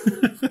minute?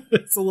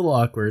 It's a little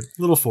awkward,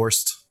 a little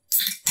forced.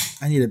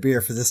 I need a beer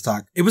for this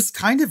talk. It was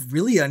kind of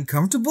really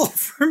uncomfortable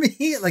for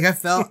me. Like, I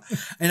felt,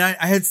 and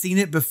I had seen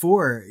it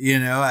before,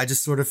 I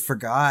just sort of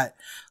forgot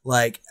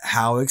like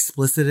how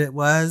explicit it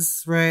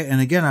was. Right.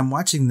 And again, I'm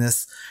watching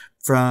this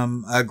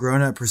from a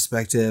grown-up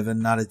perspective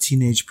and not a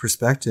teenage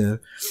perspective.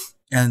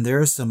 And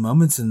there are some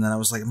moments in that I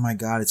was like, oh my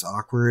God, it's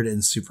awkward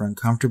and super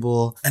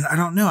uncomfortable. And I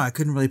don't know, I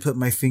couldn't really put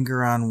my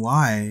finger on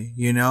why,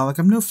 like,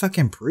 I'm no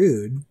fucking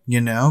prude,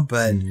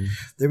 but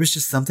there was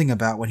just something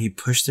about when he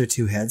pushed their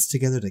two heads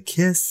together to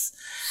kiss.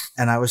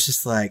 And I was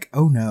just like,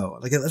 oh no,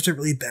 like, it left a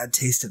really bad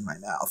taste in my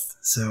mouth.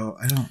 So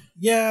I don't.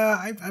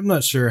 Yeah, I'm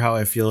not sure how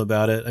I feel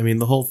about it. I mean,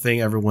 the whole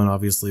thing, everyone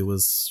obviously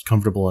was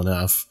comfortable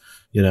enough,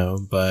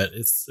 but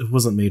it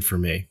wasn't made for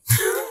me.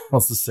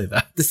 Let's just say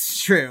that. This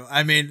is true.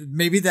 I mean,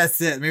 maybe that's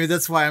it. Maybe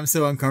that's why I'm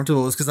so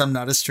uncomfortable, is because I'm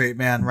not a straight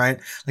man, right?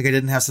 Like, I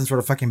didn't have some sort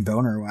of fucking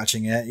boner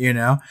watching it,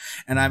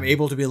 and I'm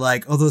able to be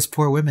like, oh, those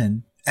poor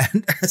women.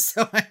 And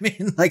so, I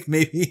mean, like,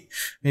 maybe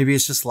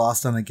it's just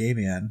lost on a gay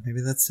man.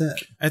 Maybe that's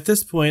it. At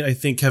this point, I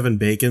think Kevin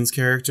Bacon's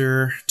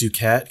character,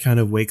 Duquette, kind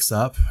of wakes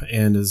up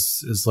and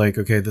is like,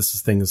 okay,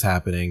 thing is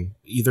happening.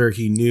 Either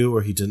he knew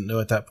or he didn't know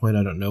at that point.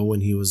 I don't know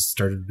when he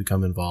started to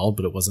become involved,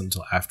 but it wasn't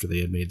until after they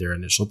had made their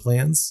initial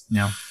plans.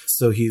 Yeah.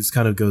 So he's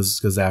kind of goes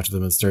after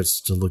them and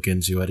starts to look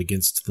into it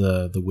against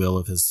the will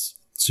of his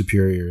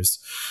superiors,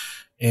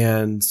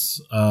 and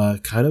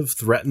kind of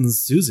threatens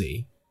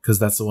Susie, because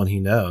that's the one he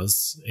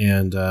knows,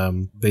 and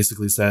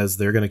basically says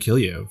they're going to kill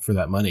you for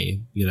that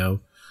money. You're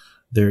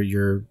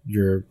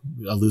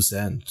a loose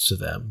end to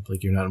them.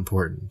 Like, you're not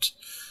important,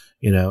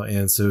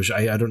 And so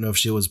I don't know if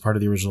she was part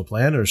of the original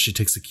plan, or she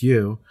takes a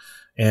cue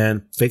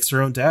and fakes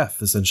her own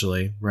death,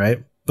 essentially,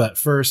 right? But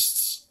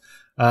first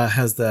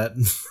has that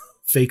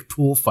fake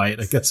pool fight,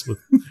 I guess,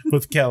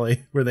 with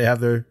Kelly, where they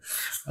have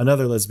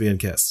another lesbian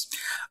kiss.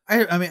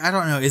 I mean, I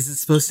don't know. Is it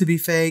supposed to be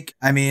fake?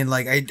 I mean,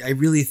 like, I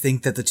really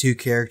think that the two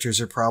characters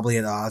are probably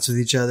at odds with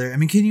each other. I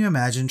mean, can you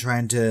imagine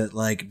trying to,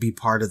 like, be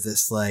part of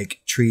this,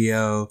 like,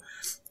 trio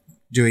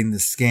doing the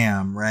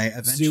scam, right?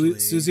 Eventually,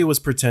 Susie was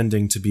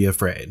pretending to be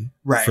afraid,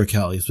 right, for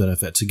Kelly's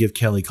benefit, to give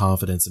Kelly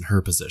confidence in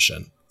her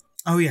position.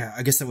 Oh, yeah.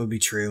 I guess that would be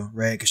true,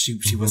 right? Because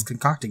she was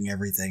concocting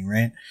everything,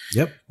 right?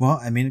 Yep. Well,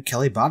 I mean,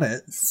 Kelly bought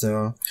it,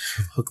 so.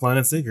 Hook, line,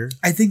 and sinker.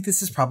 I think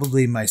this is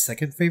probably my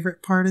second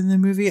favorite part in the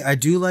movie. I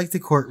do like the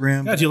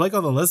courtroom. Yeah, do you like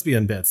all the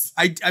lesbian bits?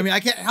 I mean,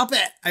 I can't help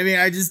it. I mean,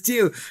 I just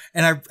do.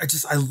 And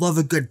I love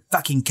a good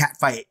fucking cat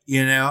fight,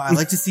 I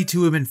like to see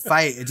two women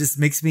fight. It just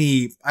makes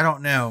me, I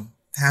don't know,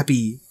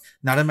 happy.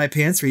 Not in my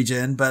pants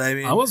region, but I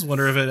mean. I was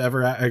wondering if it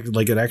ever,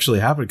 like, it actually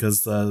happened,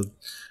 because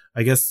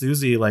I guess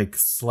Susie like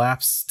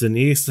slaps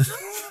Denise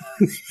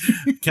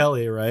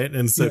Kelly, right?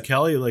 And so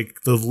Kelly,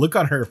 like the look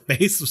on her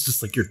face was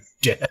just like, you're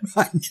dead.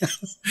 I know.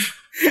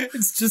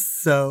 It's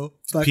just so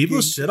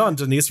people shit on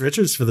Denise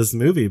Richards for this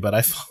movie, but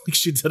I felt like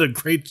she did a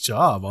great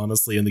job,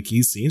 honestly, in the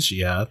key scenes she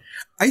had.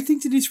 I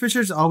think Denise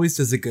Richards always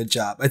does a good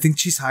job. I think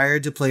she's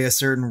hired to play a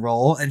certain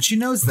role, and she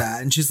knows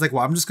that. And she's like,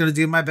 well, I'm just going to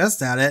do my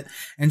best at it.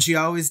 And she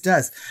always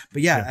does.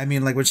 But yeah, I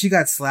mean, like when she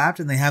got slapped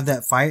and they have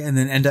that fight and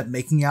then end up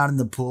making out in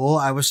the pool,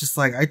 I was just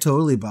like, I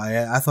totally buy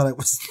it. I thought it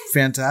was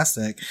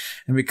fantastic.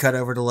 And we cut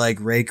over to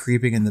like Ray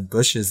creeping in the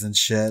bushes and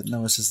shit. And I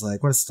was just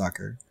like, what a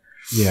stalker.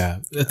 Yeah.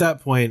 At that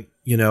point,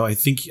 you know, I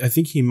think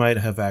he might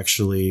have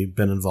actually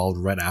been involved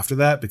right after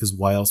that, because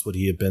why else would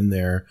he have been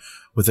there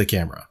with a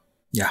camera?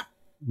 Yeah.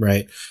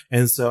 Right.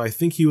 And so I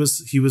think he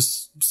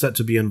was set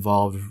to be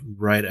involved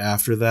right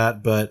after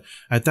that. But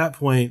at that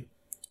point,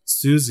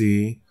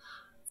 Susie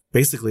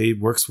basically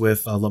works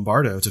with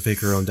Lombardo to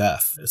fake her own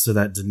death so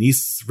that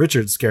Denise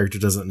Richards' character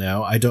doesn't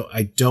know. I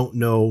don't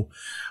know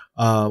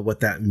what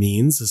that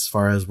means as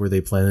far as were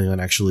they planning on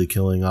actually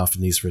killing off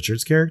Denise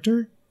Richards'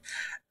 character?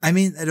 I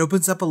mean, it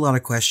opens up a lot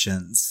of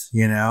questions,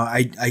 you know.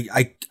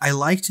 I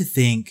like to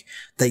think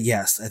that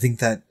yes, I think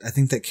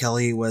that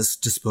Kelly was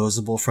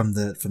disposable from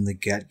the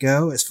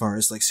get-go as far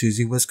as like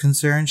Susie was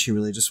concerned. She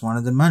really just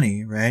wanted the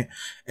money, right?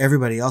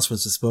 Everybody else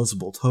was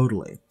disposable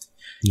totally.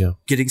 Yeah.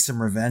 Getting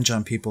some revenge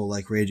on people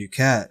like Ray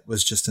Duquette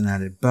was just an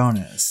added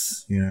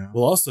bonus, you know.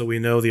 Well, also we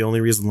know the only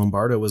reason Sam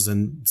Lombardo was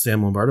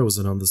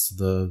in on this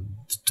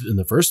in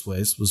the first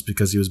place was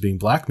because he was being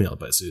blackmailed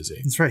by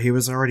Susie. That's right. He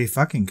was already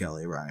fucking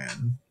Kelly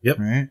Ryan. Yep.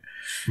 Right.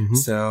 Mm-hmm.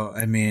 So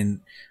I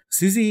mean,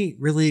 Susie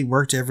really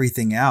worked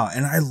everything out,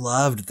 and I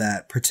loved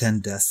that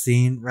pretend death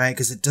scene, right?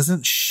 Because it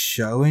doesn't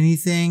show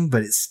anything,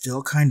 but it's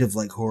still kind of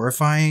like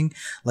horrifying,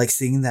 like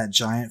seeing that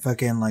giant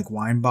fucking like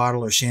wine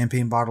bottle or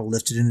champagne bottle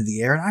lifted into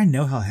the air, and I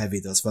know how heavy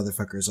those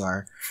motherfuckers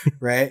are,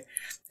 right?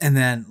 And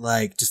then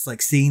like just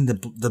like seeing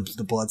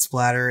the blood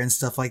splatter and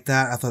stuff like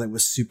that, I thought it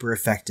was super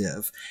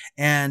effective,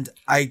 and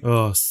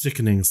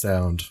sickening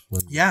sound.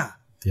 Yeah.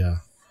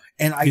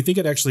 And you think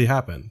it actually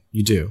happened?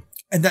 You do.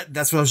 And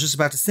that's what I was just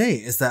about to say,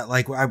 is that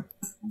like I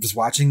was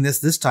watching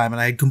this time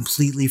and I had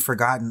completely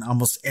forgotten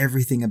almost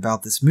everything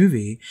about this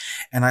movie.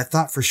 And I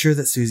thought for sure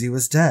that Susie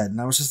was dead. And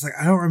I was just like,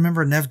 I don't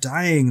remember Nev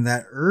dying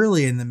that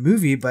early in the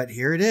movie, but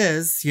here it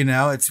is. You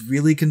know, it's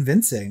really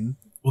convincing.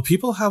 Well,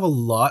 people have a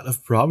lot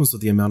of problems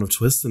with the amount of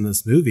twists in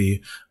this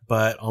movie,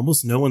 but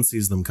almost no one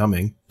sees them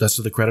coming. That's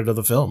to the credit of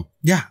the film.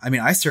 Yeah, I mean,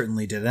 I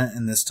certainly didn't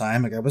in this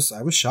time. Like I was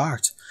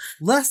shocked.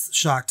 Less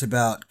shocked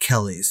about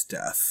Kelly's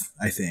death,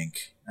 I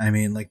think. I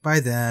mean, like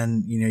by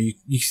then, you know,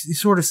 you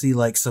sort of see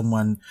like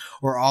someone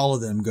or all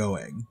of them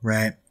going,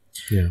 right?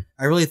 Yeah.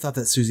 I really thought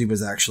that Susie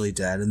was actually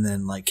dead, and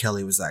then like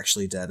Kelly was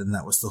actually dead, and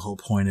that was the whole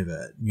point of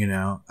it, you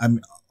know?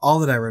 All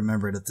that I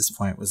remembered at this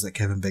point was that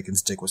Kevin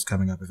Bacon's dick was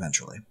coming up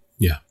eventually.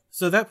 Yeah.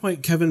 So at that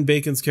point, Kevin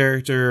Bacon's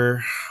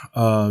character,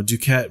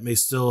 Duquette, may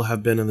still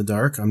have been in the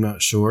dark. I'm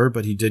not sure,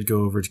 but he did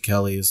go over to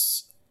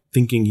Kelly's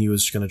thinking he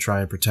was going to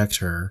try and protect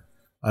her.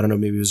 I don't know.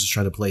 Maybe he was just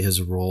trying to play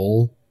his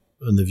role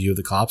in the view of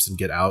the cops and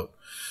get out,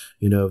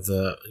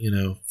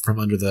 from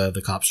under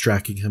the cops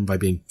tracking him by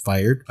being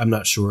fired. I'm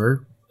not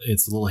sure.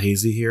 It's a little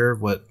hazy here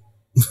of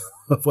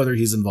whether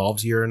he's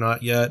involved here or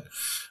not yet,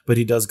 but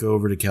he does go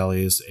over to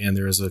Kelly's and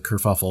there is a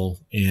kerfuffle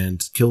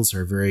and kills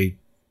her very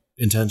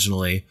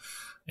intentionally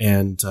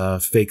and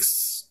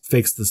fakes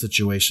the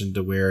situation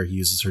to where he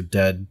uses her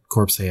dead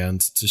corpse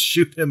hand to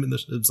shoot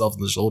himself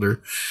in the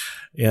shoulder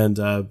and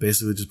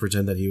basically just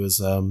pretend that he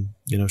was,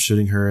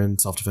 shooting her in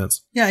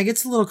self-defense. Yeah, it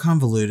gets a little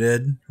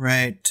convoluted,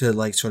 right? To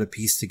like sort of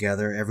piece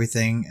together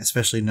everything,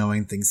 especially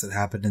knowing things that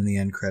happened in the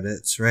end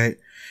credits, right?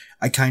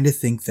 I kind of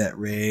think that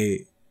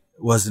Ray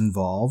was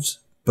involved,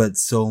 but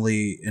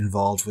solely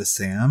involved with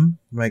Sam.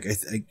 Like,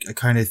 I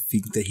kind of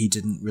think that he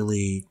didn't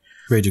really...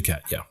 Ray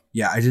Duquette, yeah.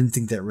 Yeah, I didn't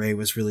think that Ray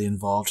was really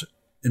involved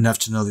enough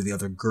to know that the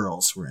other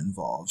girls were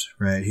involved,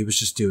 right? He was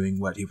just doing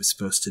what he was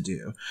supposed to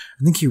do.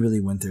 I think he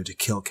really went there to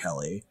kill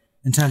Kelly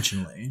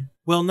intentionally.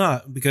 Well,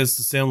 not because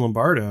Sam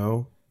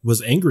Lombardo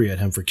was angry at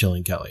him for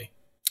killing Kelly.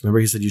 Remember,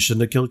 he said you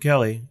shouldn't have killed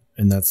Kelly,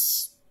 and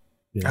that's...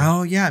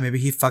 Oh, yeah, maybe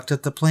he fucked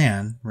up the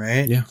plan,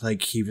 right? Yeah.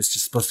 Like, he was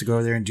just supposed to go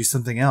over there and do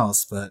something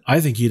else, but... I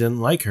think he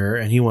didn't like her,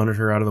 and he wanted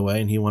her out of the way,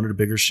 and he wanted a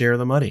bigger share of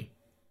the money.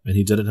 And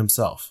he did it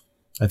himself.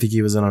 I think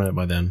he was in on it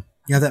by then.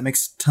 Yeah, that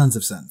makes tons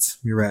of sense.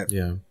 You're right.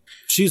 Yeah.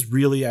 She's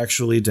really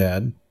actually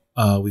dead.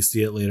 We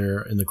see it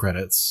later in the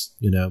credits,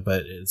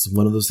 but it's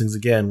one of those things,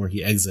 again, where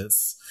he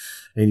exits,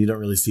 and you don't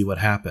really see what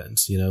happened,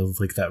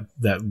 like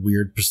that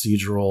weird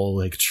procedural,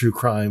 like true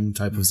crime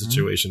type of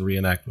situation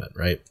reenactment,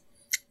 right?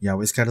 You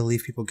always got to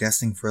leave people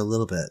guessing for a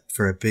little bit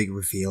for a big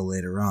reveal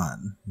later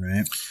on,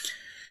 right?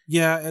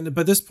 Yeah, and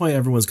by this point,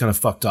 everyone's kind of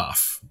fucked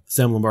off.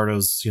 Sam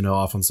Lombardo's,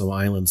 off on some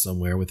island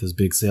somewhere with his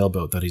big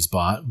sailboat that he's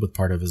bought with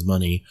part of his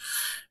money.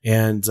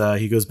 And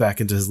he goes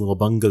back into his little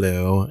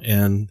bungalow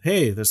and,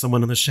 hey, there's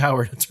someone in the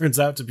shower. It turns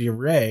out to be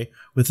Ray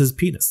with his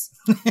penis.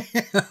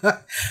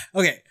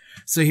 Okay,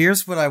 so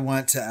here's what I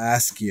want to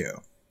ask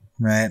you,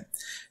 right?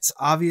 So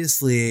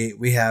obviously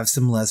we have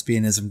some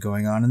lesbianism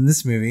going on in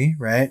this movie,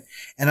 right?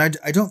 And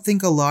I don't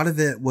think a lot of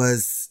it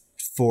was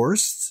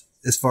forced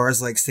as far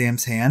as like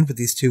Sam's hand with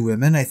these two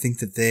women. I think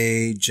that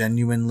they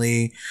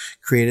genuinely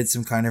created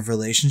some kind of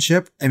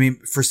relationship. I mean,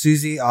 for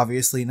Susie,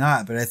 obviously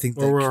not, but I think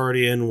that we're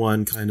already in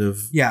one kind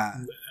of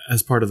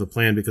as part of the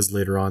plan, because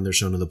later on they're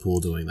shown in the pool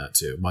doing that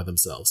too by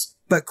themselves.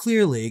 But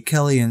clearly,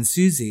 Kelly and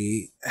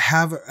Susie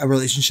have a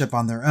relationship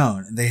on their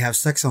own. They have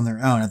sex on their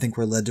own. I think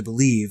we're led to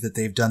believe that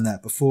they've done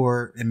that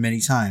before and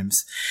many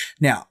times.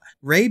 Now,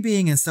 Ray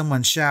being in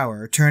someone's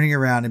shower, turning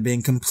around and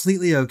being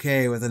completely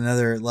okay with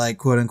another, like,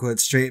 quote unquote,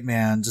 straight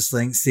man, just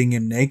like seeing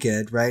him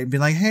naked, right? And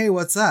being like, hey,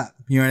 what's up?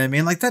 You know what I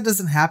mean? Like, that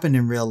doesn't happen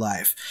in real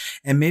life.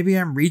 And maybe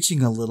I'm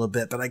reaching a little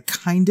bit, but I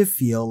kind of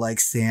feel like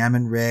Sam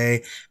and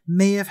Ray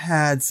may have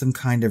had some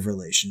kind of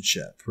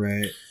relationship,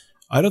 right?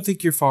 I don't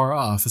think you're far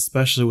off,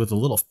 especially with a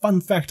little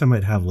fun fact I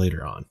might have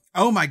later on.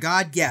 Oh my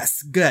God,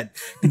 yes. Good.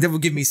 That will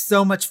give me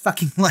so much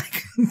fucking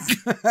like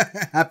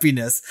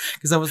happiness,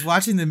 because I was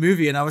watching the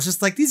movie and I was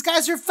just like, these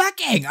guys are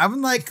fucking.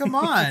 I'm like, come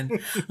on.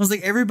 I was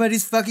like,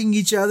 everybody's fucking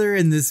each other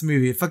in this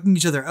movie, fucking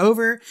each other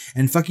over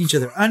and fucking each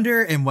other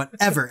under and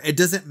whatever. It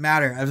doesn't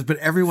matter. But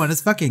everyone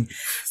is fucking.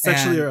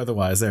 Sexually or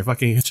otherwise, they're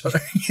fucking each other.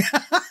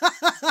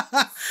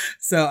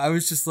 So I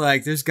was just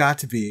like, they've got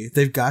to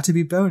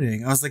be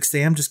boning. I was like,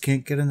 Sam just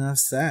can't get enough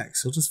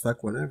sex. He'll just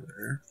fuck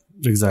whatever.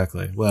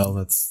 Exactly. Well,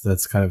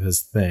 that's kind of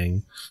his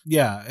thing.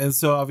 Yeah. And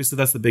so obviously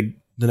that's the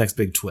next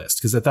big twist,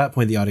 because at that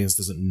point the audience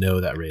doesn't know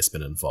that Ray's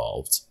been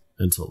involved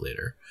until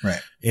later.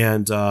 Right.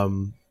 And,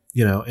 and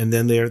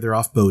then they're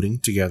off boating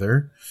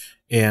together,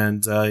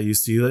 and you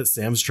see that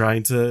Sam's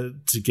trying to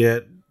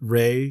get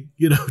Ray,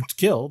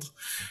 killed,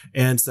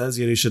 and says,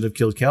 he should have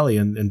killed Kelly,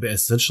 and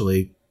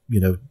essentially,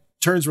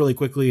 turns really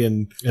quickly,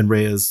 and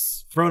Ray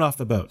is thrown off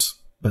the boat,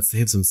 but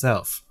saves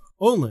himself,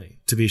 only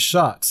to be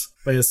shot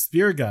by a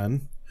spear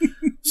gun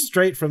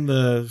straight from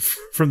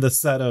the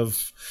set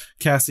of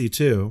Cassie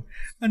 2.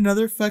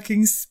 Another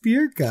fucking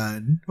spear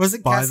gun. Was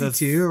it Cassie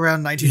 2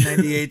 around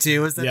 1998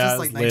 too? Was that just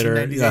like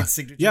 1998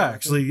 signature? Yeah,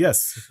 actually,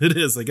 yes, it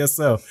is. I guess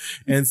so.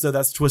 And so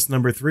that's twist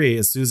number 3.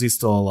 Is Susie's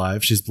still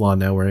alive? She's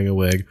blonde now, wearing a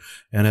wig,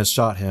 and has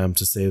shot him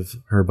to save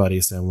her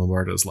buddy Sam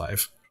Lombardo's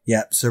life.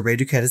 Yep. So Ray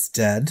Duquette is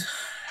dead.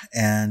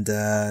 And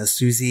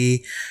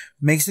Susie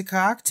makes a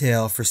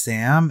cocktail for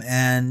Sam,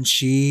 and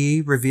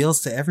she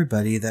reveals to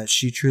everybody that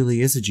she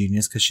truly is a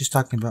genius, because she's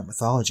talking about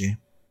mythology.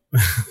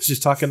 She's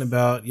talking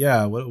about,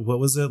 what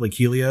was it? Like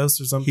Helios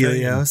or something?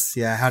 Helios,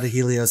 yeah. How did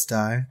Helios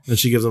die? And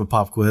she gives him a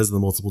pop quiz and the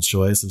multiple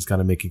choice, and is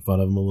kind of making fun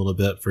of him a little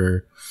bit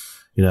for,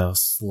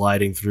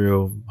 sliding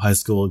through high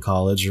school and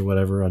college or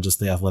whatever on just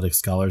the athletic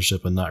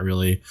scholarship and not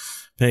really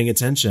paying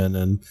attention.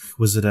 And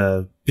was it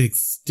a big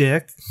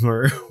stick,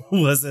 or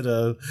was it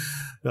a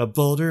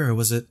boulder, or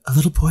was it a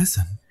little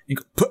poison?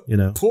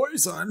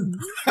 Poison.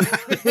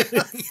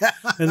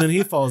 And then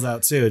he falls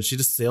out too, and she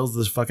just sails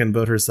the fucking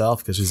boat herself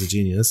because she's a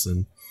genius.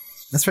 And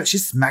that's right. She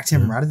smacked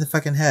him right in the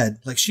fucking head.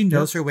 Like, she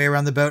knows her way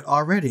around the boat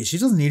already. She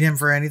doesn't need him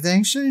for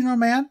anything.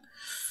 Man.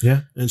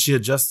 Yeah. And she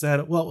had just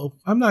said, well,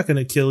 I'm not going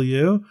to kill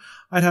you.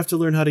 I'd have to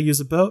learn how to use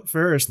a boat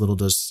first. Little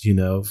does she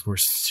know, of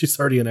course, she's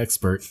already an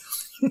expert.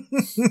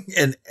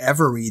 In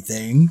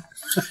everything.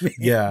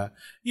 Yeah.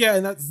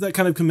 And that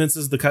kind of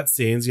commences the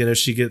cutscenes.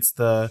 She gets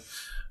the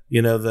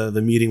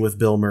meeting with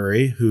Bill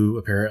Murray, who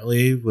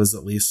apparently was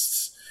at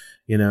least,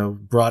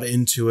 brought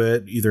into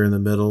it either in the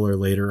middle or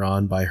later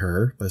on by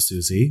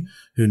Susie,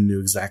 who knew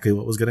exactly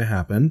what was going to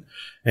happen.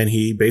 And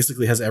he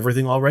basically has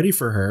everything all ready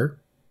for her.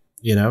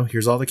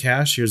 Here's all the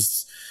cash.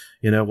 Here's,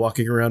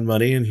 walking around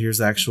money, and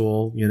here's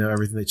actual,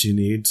 everything that you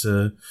need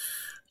to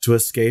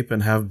escape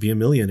and be a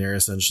millionaire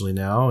essentially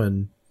now,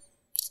 and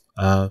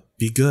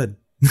be good.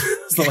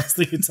 That's the last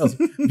thing he tells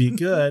me. Be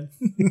good.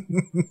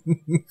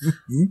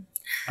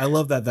 I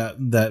love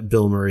that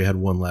Bill Murray had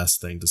one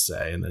last thing to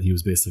say, and that he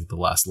was basically the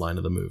last line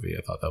of the movie.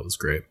 I thought that was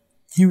great.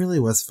 He really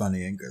was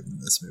funny and good in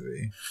this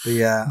movie. But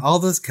yeah, all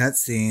those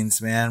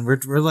cutscenes, man, we're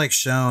like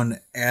shown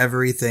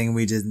everything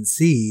we didn't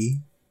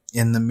see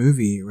in the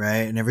movie,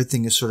 right? And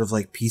everything is sort of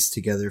like pieced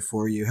together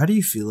for you. How do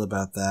you feel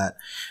about that?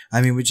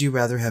 I mean, would you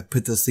rather have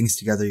put those things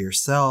together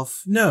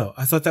yourself? No,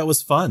 I thought that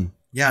was fun.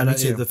 Yeah, me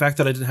too. The fact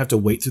that I didn't have to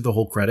wait through the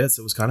whole credits,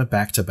 it was kind of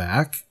back to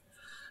back.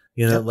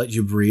 Let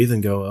you breathe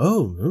and go,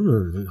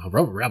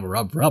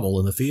 rubble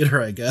in the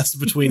theater, I guess,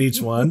 between each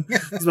one.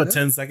 It was about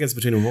 10 seconds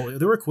between them.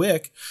 They were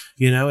quick,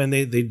 and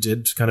they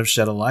did kind of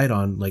shed a light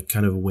on like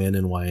kind of when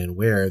and why and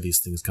where these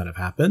things kind of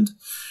happened.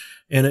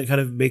 And it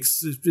kind of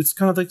it's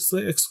kind of like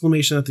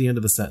exclamation at the end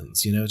of the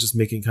sentence, just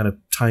kind of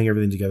tying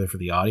everything together for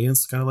the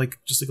audience, kind of like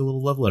just like a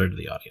little love letter to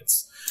the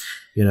audience.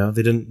 They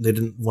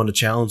didn't want to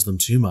challenge them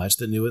too much.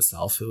 That knew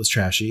itself. It was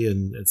trashy,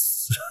 and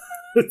it's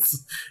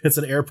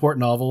an airport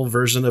novel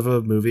version of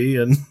a movie,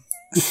 and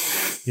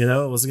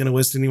it wasn't going to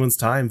waste anyone's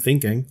time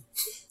thinking.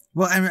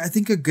 Well, I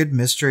think a good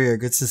mystery or a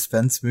good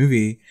suspense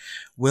movie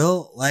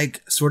will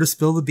like sort of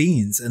spill the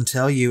beans and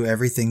tell you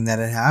everything that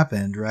had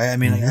happened, right? I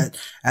mean,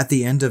 at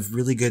the end of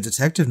really good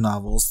detective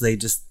novels, they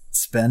just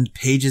spend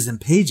pages and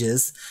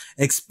pages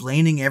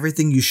explaining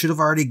everything you should have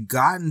already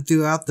gotten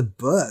throughout the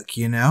book,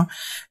 you know?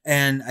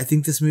 And I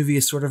think this movie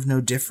is sort of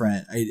no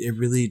different. It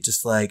really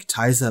just like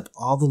ties up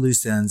all the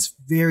loose ends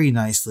very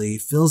nicely,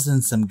 fills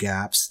in some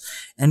gaps,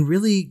 and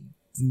really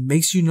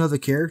makes you know the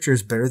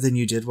characters better than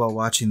you did while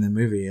watching the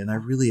movie. And I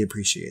really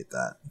appreciate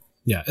that.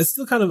 Yeah, it's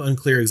still kind of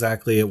unclear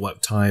exactly at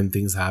what time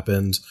things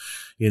happened,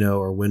 you know,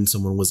 or when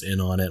someone was in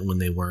on it and when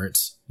they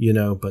weren't, you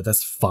know, but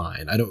that's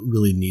fine. I don't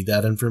really need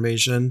that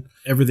information.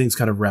 Everything's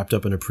kind of wrapped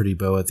up in a pretty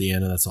bow at the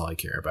end, and that's all I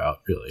care about,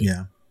 really.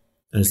 Yeah.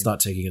 And it's not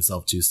taking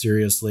itself too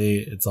seriously.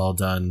 It's all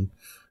done,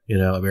 you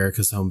know,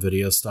 America's Home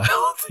Video style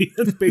at the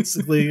end,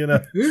 basically, you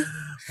know.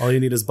 All you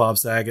need is Bob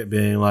Saget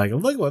being like,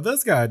 look what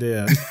this guy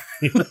did.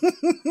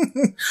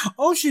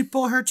 Oh, she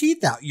pulled her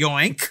teeth out.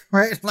 Yoink.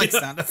 Right? Like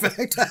sound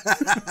effect.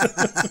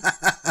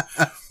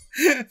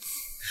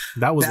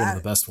 That was one of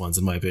the best ones,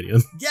 in my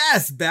opinion.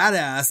 Yes,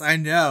 badass. I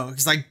know.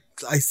 Because like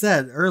I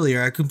said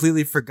earlier, I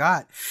completely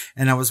forgot.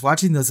 And I was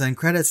watching those end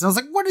credits and I was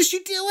like, what is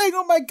she doing?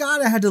 Oh my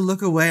God. I had to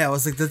look away. I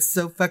was like, that's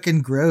so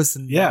fucking gross.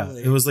 And yeah,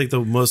 gnarly. it was like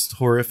the most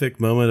horrific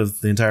moment of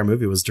the entire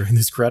movie was during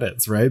these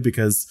credits, right?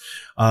 Because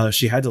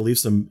she had to leave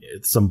some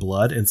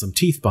blood and some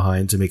teeth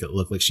behind to make it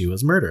look like she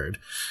was murdered.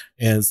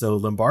 And so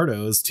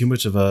Lombardo is too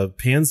much of a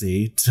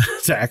pansy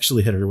to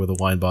actually hit her with a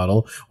wine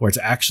bottle or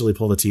to actually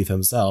pull the teeth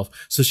himself.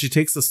 So she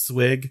takes a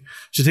swig,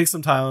 she takes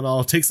some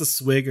Tylenol, takes a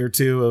swig or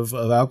two of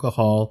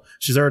alcohol.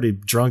 She's already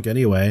drunk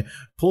anyway,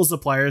 pulls the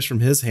pliers from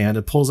his hand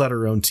and pulls out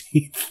her own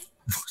teeth.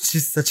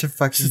 She's such a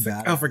fucking badass.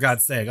 Like, oh, for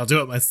God's sake, I'll do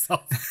it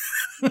myself.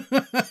 I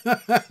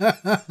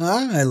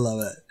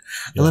love it.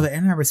 I love it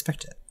and I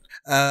respect it.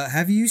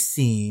 Have you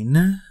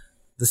seen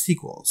the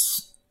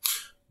sequels?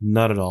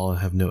 Not at all. I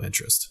have no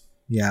interest.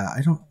 Yeah,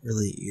 I don't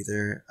really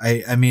either.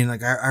 I mean,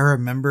 like, I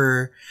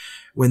remember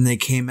when they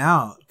came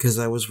out because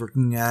I was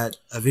working at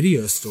a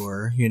video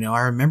store, you know,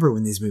 I remember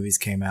when these movies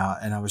came out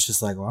and I was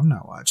just like, well, I'm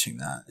not watching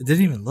that. It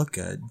didn't even look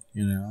good,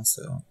 you know,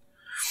 so.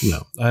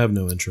 No, I have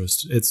no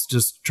interest. It's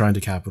just trying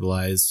to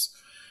capitalize.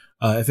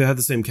 If it had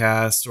the same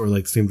cast or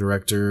like the same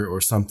director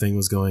or something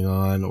was going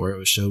on, or it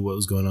would show what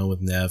was going on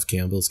with Neve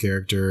Campbell's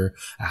character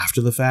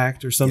after the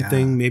fact or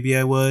something, maybe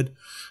I would.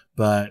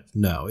 But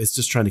no, it's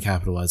just trying to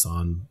capitalize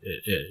on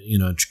it, you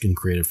know, and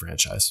create a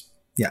franchise.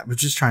 Yeah, we're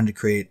just trying to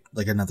create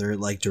like another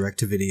like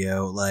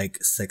direct-to-video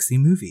like sexy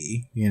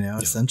movie, you know,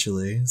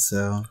 essentially.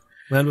 So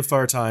Land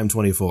Before Time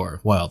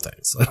 24, Wild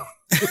Things. Land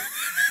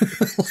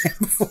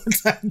Before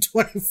Time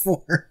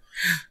 24,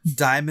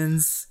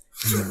 Diamonds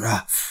in the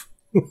Rough.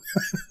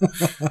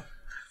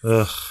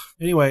 Ugh.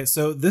 Anyway,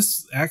 so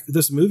this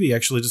movie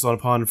actually just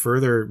upon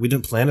further, we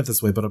didn't plan it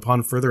this way, but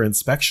upon further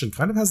inspection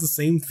kind of has the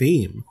same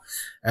theme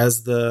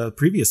as the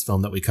previous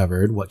film that we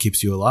covered, What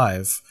Keeps You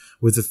Alive,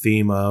 with the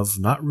theme of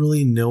not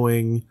really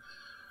knowing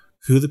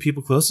who the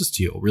people closest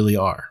to you really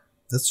are.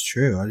 That's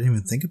true. I didn't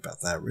even think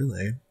about that,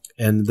 really.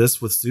 And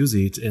this with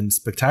Susie in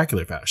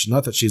spectacular fashion.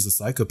 Not that she's a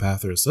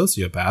psychopath or a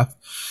sociopath,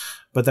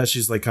 but that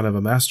she's like kind of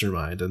a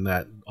mastermind and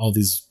that all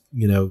these,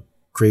 you know,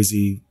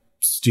 crazy,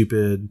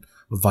 stupid,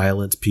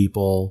 violent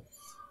people,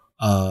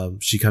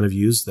 she kind of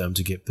used them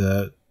to get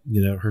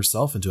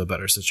herself into a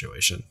better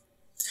situation.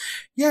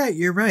 Yeah,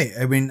 you're right.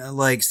 I mean,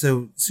 like,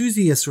 so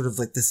Susie is sort of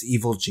like this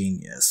evil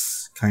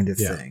genius kind of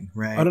thing,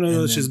 right? I don't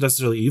know that she's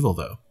necessarily evil,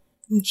 though.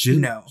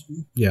 No.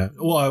 Yeah.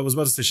 Well, I was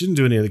about to say she didn't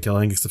do any of the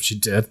killing, except she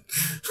did.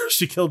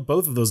 She killed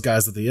both of those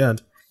guys at the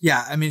end.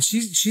 Yeah, I mean,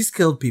 she's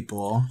killed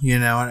people, you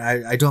know,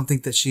 and I don't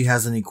think that she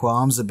has any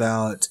qualms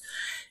about,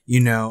 you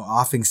know,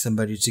 offing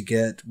somebody to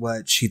get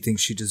what she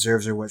thinks she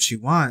deserves or what she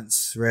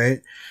wants,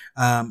 right?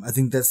 I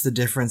think that's the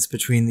difference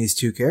between these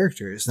two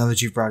characters, now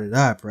that you've brought it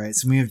up, right?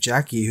 So we have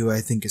Jackie, who I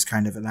think is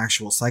kind of an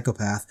actual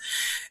psychopath,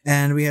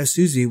 and we have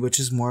Susie, which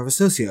is more of a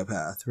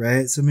sociopath,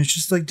 right? So I mean, it's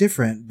just like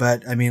different,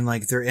 but I mean,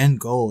 like their end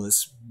goal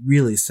is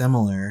really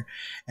similar,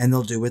 and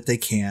they'll do what they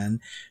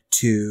can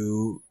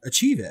to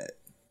achieve it,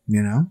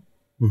 you know?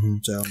 Mm-hmm.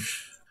 So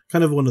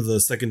kind of one of the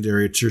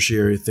secondary,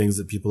 tertiary things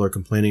that people are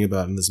complaining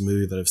about in this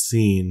movie that I've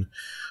seen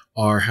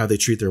are how they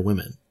treat their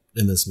women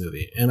in this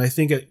movie. And I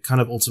think it kind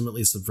of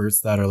ultimately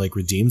subverts that or like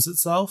redeems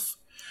itself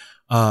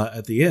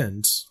at the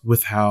end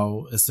with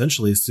how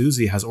essentially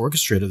Susie has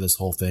orchestrated this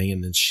whole thing.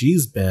 And then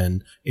she's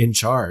been in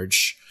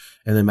charge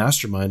and the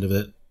mastermind of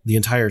it the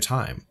entire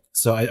time.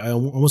 So I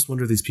almost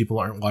wonder if these people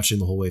aren't watching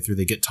the whole way through.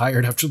 They get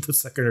tired after the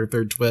second or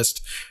third twist.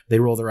 They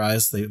roll their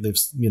eyes. They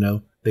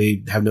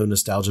have no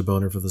nostalgia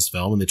boner for this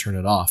film and they turn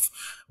it off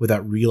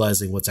without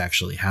realizing what's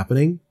actually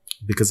happening,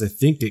 because I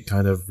think it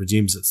kind of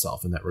redeems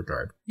itself in that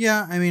regard.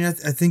 Yeah, I mean, I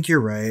think you're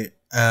right.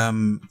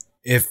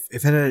 If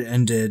it had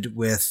ended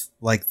with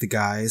like the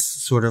guys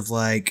sort of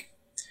like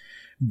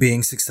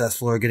being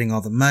successful or getting all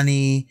the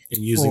money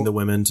and using the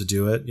women to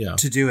do it.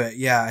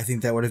 Yeah. I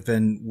think that would have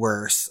been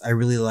worse. I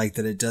really like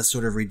that it does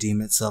sort of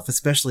redeem itself,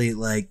 especially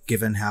like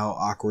given how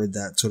awkward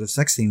that sort of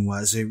sex scene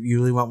was. You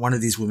really want one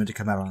of these women to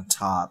come out on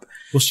top.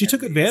 Well, she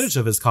took advantage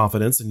of his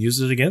confidence and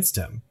used it against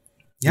him.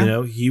 Yeah. You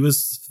know, he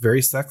was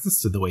very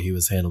sexist in the way he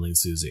was handling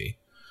Susie,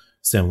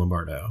 Sam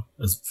Lombardo,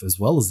 as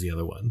well as the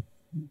other one.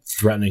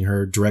 threatening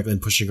her directly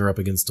and pushing her up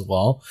against a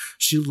wall.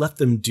 She let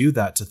them do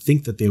that to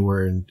think that they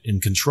were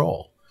in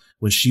control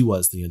when she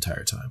was the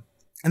entire time.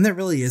 And that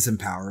really is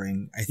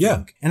empowering, I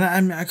think. Yeah.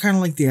 And I kind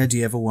of like the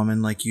idea of a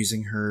woman like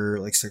using her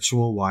like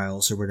sexual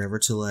wiles or whatever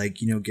to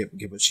like, you know, get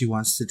what she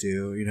wants to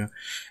do, you know?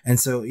 And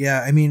so,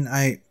 yeah, I mean,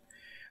 I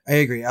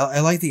agree.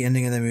 I like the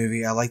ending of the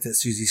movie. I like that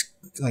Susie's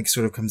like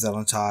sort of comes out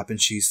on top and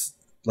she's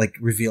like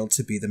revealed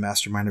to be the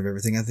mastermind of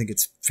everything. I think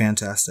it's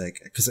fantastic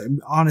because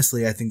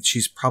honestly, I think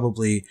she's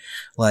probably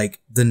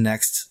like the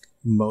next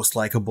most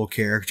likable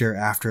character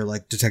after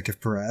like Detective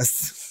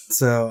Perez.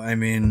 So, I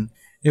mean,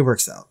 it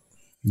works out.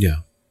 Yeah.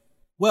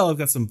 Well, I've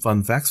got some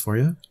fun facts for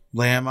you.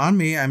 Lay 'em on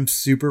me. I'm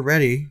super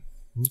ready.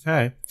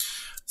 Okay.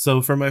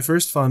 So for my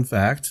first fun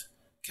fact,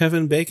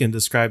 Kevin Bacon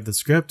described the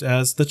script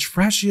as the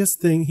trashiest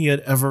thing he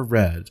had ever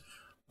read.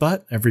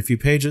 But every few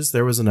pages,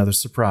 there was another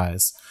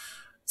surprise.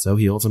 So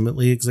he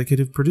ultimately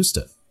executive produced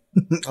it.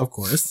 Of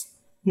course.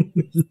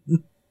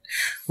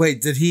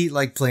 Wait, did he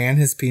like plan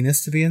his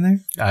penis to be in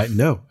there?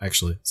 No,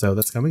 actually. So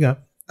that's coming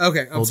up.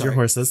 Okay, Hold your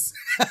horses.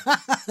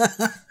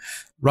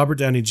 Robert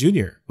Downey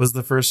Jr. was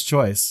the first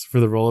choice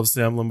for the role of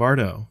Sam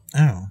Lombardo.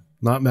 Oh.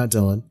 Not Matt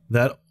Dillon.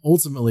 That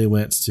ultimately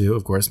went to,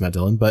 of course, Matt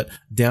Dillon, but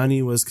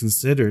Downey was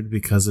considered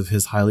because of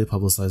his highly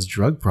publicized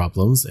drug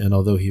problems, and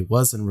although he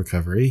was in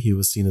recovery, he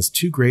was seen as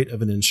too great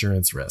of an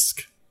insurance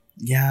risk.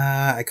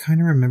 Yeah, I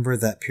kind of remember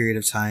that period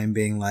of time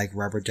being like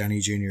Robert Downey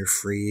Jr.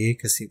 free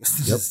because he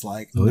was just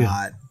like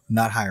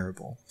not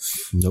hireable.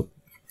 Nope.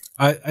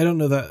 I don't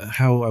know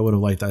how I would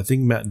have liked that. I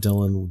think Matt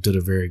Dillon did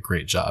a very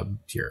great job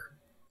here.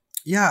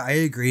 Yeah, I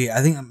agree.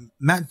 I think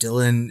Matt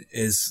Dillon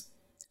is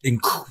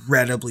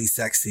incredibly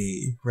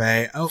sexy,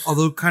 right?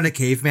 Although kind of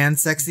caveman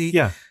sexy.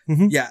 Yeah.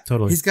 Mm-hmm. Yeah.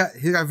 Totally. He's got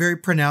very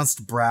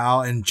pronounced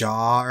brow and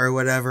jaw or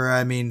whatever.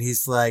 I mean,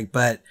 he's like,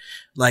 but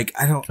like,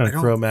 I don't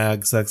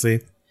Cro-Mag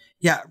sexy.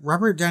 Yeah.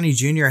 Robert Downey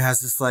Jr.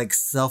 has this like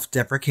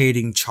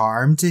self-deprecating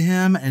charm to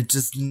him and it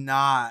does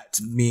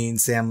not mean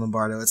Sam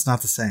Lombardo. It's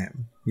not the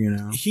same, you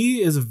know?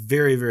 He is a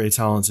very, very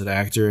talented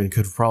actor and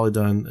could have probably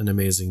done an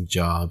amazing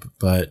job,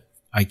 but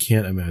I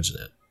can't imagine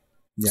it.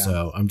 Yeah.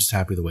 So I'm just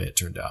happy the way it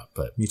turned out.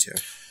 But me too.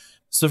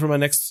 So for my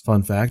next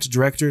fun fact,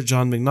 director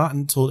John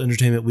McNaughton told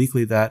Entertainment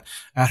Weekly that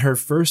at her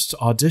first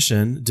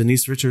audition,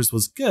 Denise Richards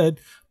was good,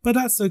 but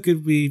not so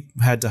good we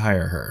had to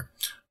hire her.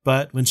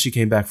 But when she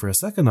came back for a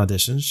second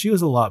audition, she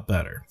was a lot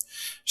better.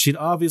 She'd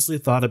obviously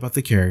thought about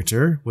the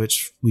character,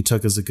 which we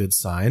took as a good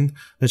sign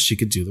that she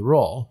could do the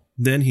role.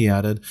 Then he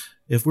added,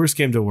 if worse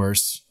came to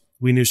worse,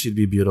 we knew she'd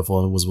be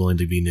beautiful and was willing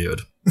to be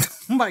nude.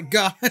 Oh my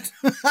God.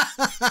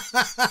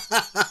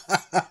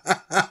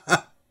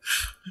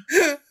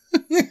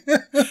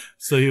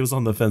 So he was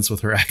on the fence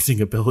with her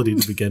acting ability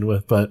to begin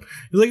with, but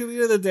he's like, at the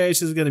end of the day,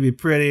 she's going to be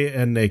pretty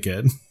and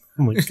naked.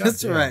 I'm like, God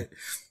that's damn. right.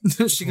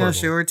 She's going to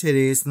show her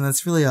titties, and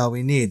that's really all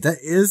we need. That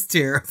is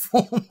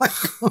terrible. Oh my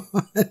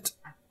God.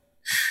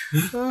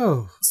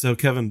 Oh. So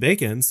Kevin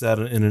Bacon said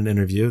in an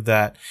interview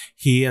that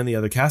he and the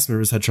other cast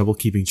members had trouble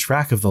keeping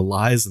track of the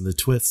lies and the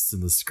twists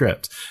in the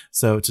script.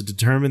 So to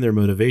determine their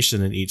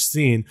motivation in each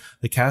scene,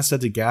 the cast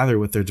had to gather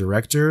with their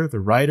director, the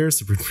writers,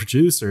 the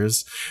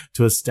producers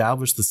to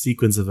establish the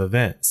sequence of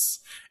events.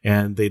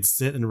 And they'd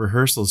sit in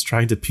rehearsals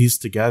trying to piece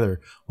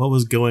together what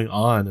was going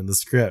on in the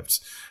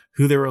script,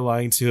 who they were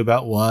lying to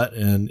about what,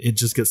 and it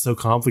just gets so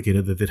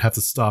complicated that they'd have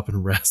to stop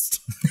and rest.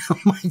 Oh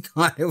my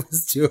God, it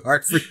was too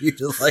hard for you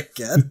to like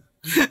get.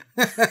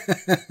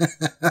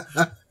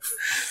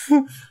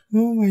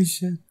 Oh my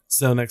shit.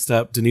 So next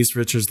up, Denise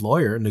Richards'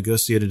 lawyer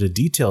negotiated a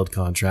detailed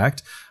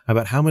contract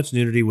about how much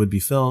nudity would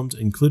be filmed,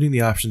 including the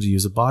option to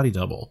use a body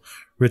double.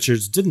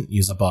 Richards didn't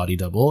use a body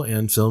double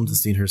and filmed the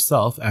scene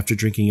herself after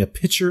drinking a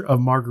pitcher of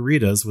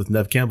margaritas with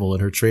Neve Campbell in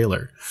her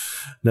trailer.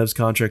 Neve's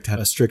contract had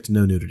a strict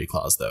no nudity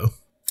clause, though.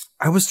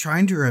 I was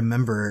trying to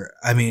remember,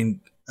 I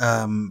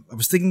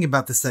was thinking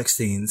about the sex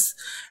scenes,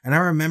 and I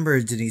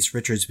remember Denise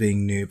Richards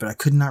being nude, but I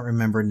could not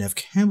remember Neve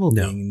Campbell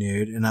being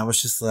nude, and I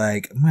was just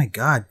like, oh my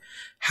God,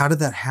 how did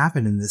that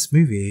happen in this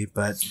movie?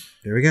 But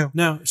there we go.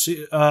 No,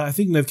 I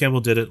think Neve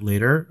Campbell did it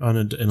later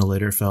in a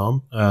later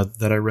film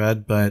that I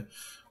read, but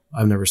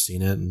I've never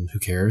seen it, and who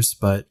cares?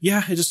 But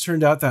yeah, it just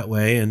turned out that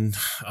way. And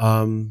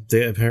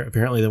they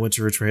apparently went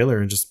to her trailer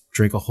and just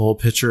drank a whole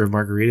pitcher of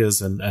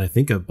margaritas and I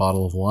think a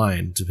bottle of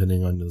wine,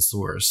 depending on the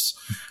source.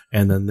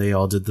 And then they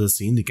all did the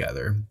scene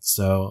together.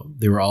 So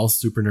they were all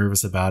super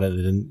nervous about it.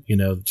 They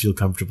didn't, feel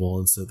comfortable,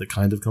 and so that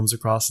kind of comes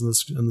across in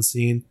the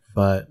scene.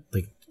 But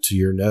like to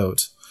your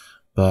note,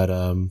 but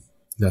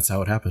that's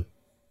how it happened.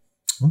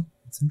 Well,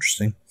 that's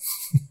interesting.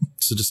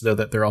 So just know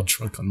that they're all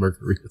drunk on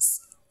margaritas.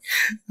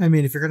 I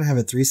mean, if you're going to have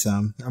a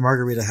threesome, a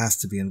margarita has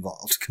to be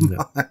involved. Come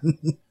on.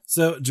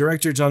 So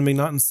director John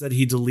McNaughton said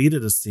he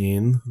deleted a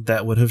scene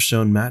that would have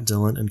shown Matt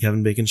Dillon and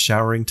Kevin Bacon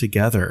showering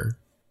together,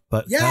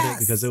 but cut it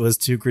because it was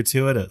too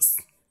gratuitous.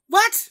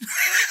 What?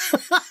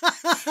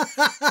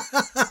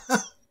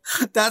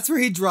 That's where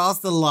he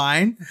draws the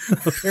line?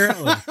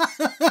 Apparently.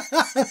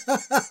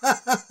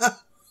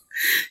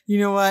 You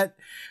know what?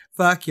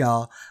 Fuck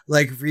y'all.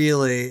 Like,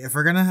 really, if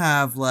we're going to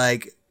have,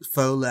 like,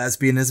 faux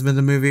lesbianism in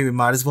the movie, we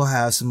might as well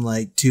have some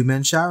like two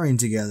men showering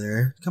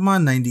together. Come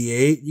on,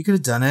 98. You could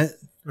have done it.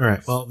 All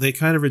right. Well, they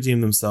kind of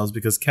redeemed themselves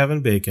because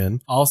Kevin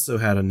Bacon also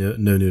had a no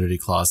nudity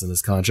clause in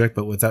his contract,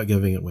 but without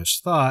giving it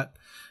much thought,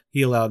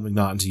 he allowed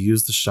McNaughton to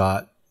use the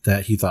shot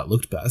that he thought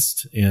looked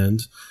best,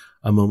 and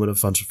a moment of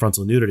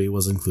frontal nudity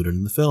was included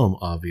in the film,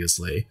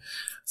 obviously.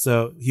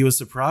 So he was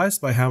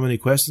surprised by how many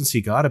questions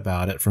he got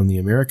about it from the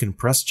American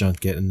press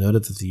junket and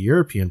noted that the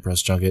European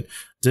press junket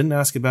didn't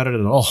ask about it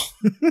at all.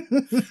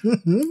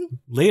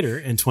 Later,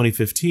 in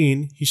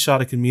 2015, he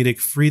shot a comedic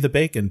Free the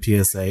Bacon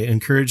PSA,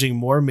 encouraging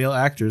more male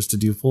actors to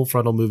do full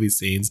frontal movie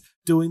scenes,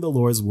 doing the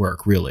Lord's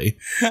work, really.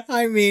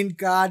 I mean,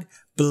 God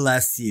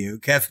bless you,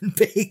 Kevin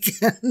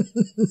Bacon.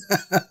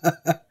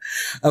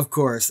 Of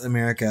course,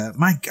 America.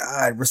 My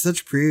God, we're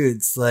such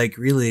prudes. Like,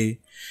 really.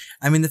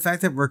 I mean, the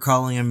fact that we're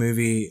calling a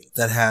movie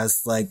that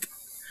has, like,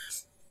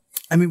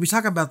 I mean, we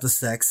talk about the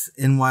sex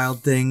in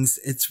Wild Things.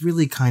 It's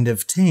really kind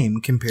of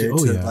tame compared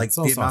to, like,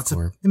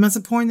 the amounts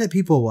of porn that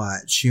people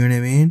watch. You know what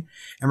I mean?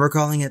 And we're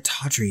calling it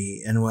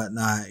tawdry and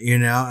whatnot, you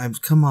know?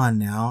 Come on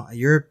now.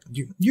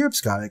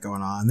 Europe's got it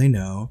going on. They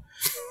know.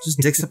 Just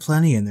dicks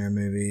aplenty in their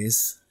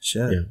movies.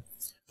 Shit. Yeah.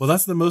 Well,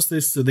 that's the most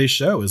they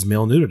show is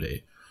male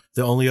nudity.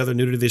 The only other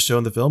nudity they show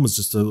in the film is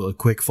just a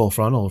quick full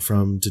frontal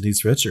from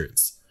Denise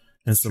Richards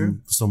and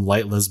some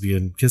light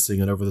lesbian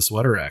kissing and over the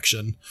sweater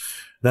action.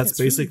 That's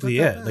basically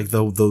really it. Like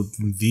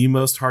the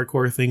most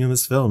hardcore thing in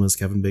this film is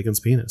Kevin Bacon's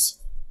penis,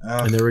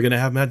 and they were going to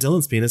have Matt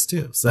Dillon's penis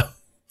too. So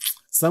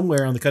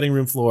somewhere on the cutting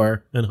room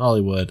floor in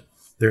Hollywood,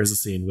 there is a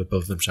scene with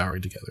both of them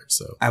showering together.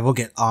 So I will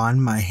get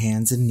on my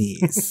hands and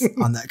knees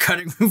on that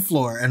cutting room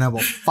floor, and I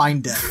will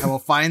find it. I will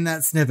find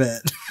that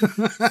snippet.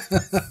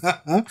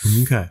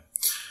 Okay.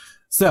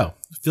 So,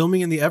 filming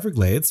in the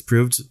Everglades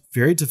proved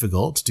very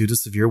difficult due to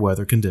severe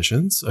weather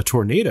conditions. A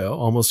tornado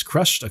almost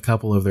crushed a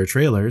couple of their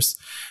trailers,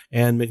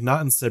 and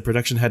McNaughton said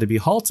production had to be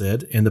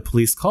halted and the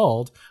police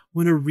called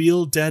when a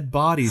real dead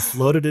body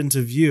floated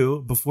into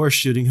view before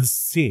shooting a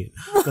scene.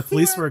 The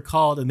police were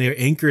called and they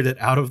anchored it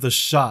out of the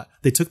shot.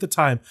 They took the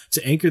time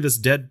to anchor this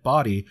dead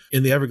body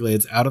in the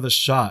Everglades out of the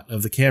shot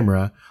of the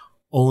camera,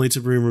 only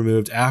to be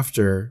removed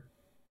after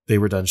they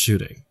were done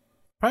shooting.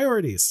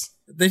 Priorities.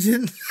 They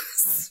didn't...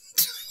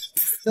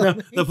 No,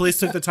 the police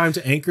took the time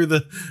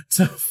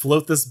to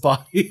float this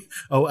body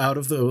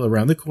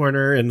around the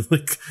corner and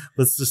like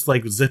let's just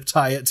like zip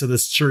tie it to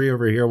this tree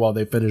over here while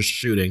they finish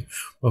shooting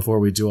before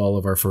we do all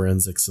of our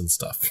forensics and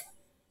stuff.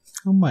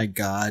 Oh my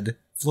God,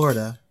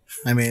 Florida!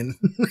 I mean,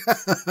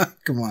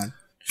 come on.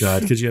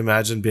 God, could you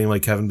imagine being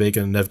like Kevin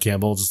Bacon and Neve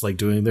Campbell just like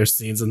doing their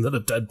scenes and then a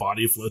dead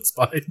body floats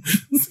by?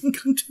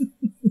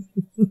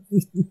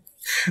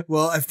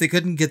 Well, if they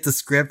couldn't get the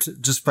script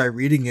just by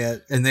reading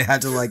it and they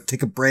had to like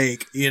take a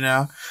break, you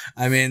know,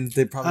 I mean,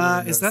 they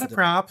probably is that a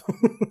prop?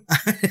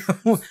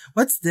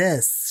 What's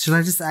this? Should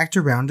I just act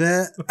around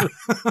it?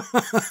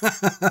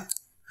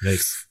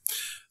 Nice.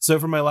 So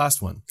for my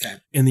last one, okay.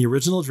 In the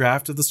original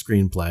draft of the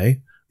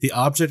screenplay, the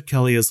object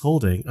Kelly is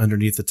holding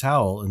underneath the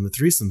towel in the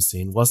threesome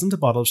scene wasn't a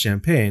bottle of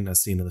champagne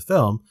as seen in the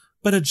film,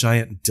 but a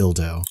giant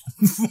dildo.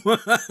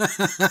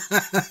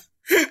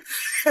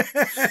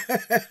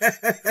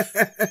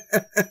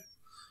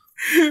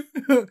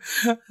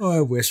 Oh,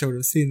 I wish I would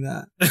have seen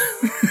that.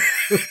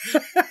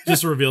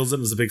 Just reveals it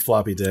as a big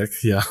floppy dick.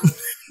 Yeah.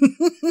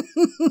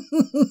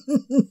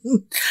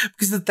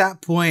 Because at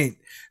that point,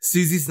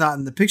 Susie's not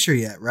in the picture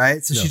yet,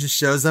 right? So she just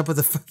shows up with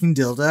a fucking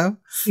dildo.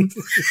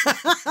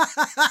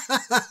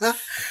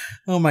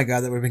 Oh my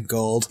God, that would have been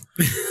gold.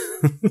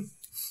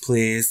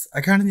 Please.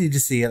 I kind of need to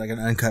see like an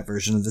uncut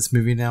version of this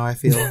movie now, I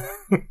feel. Yeah.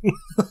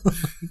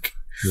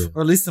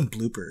 Or at least some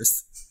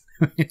bloopers.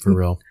 For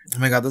real. Oh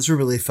my God, those were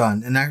really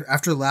fun. And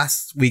after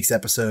last week's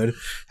episode,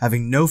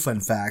 having no fun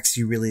facts,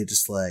 you really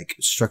just like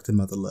struck the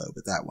mother low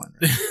with that one.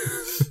 Right?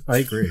 I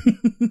agree.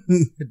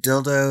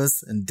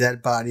 Dildos and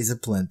dead bodies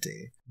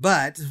aplenty.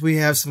 But we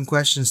have some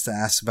questions to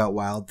ask about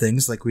Wild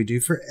Things like we do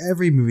for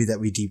every movie that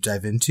we deep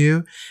dive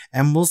into.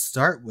 And we'll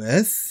start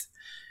with,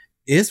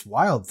 is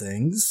Wild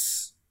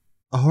Things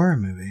a horror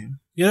movie?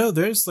 You know,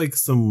 there's like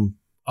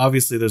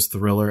obviously there's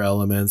thriller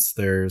elements,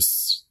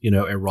 there's, you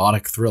know,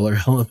 erotic thriller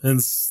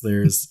elements,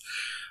 there's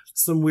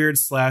some weird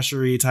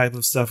slashery type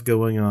of stuff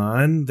going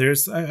on.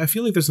 I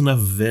feel like there's enough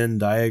Venn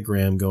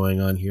diagram going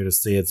on here to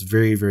say it's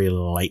very, very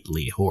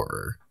lightly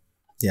horror.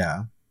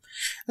 Yeah.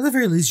 At the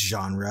very least,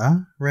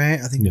 genre, right?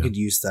 I think we could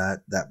use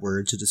that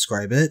word to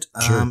describe it.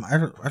 Sure.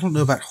 I don't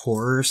know about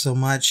horror so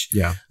much.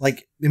 Yeah.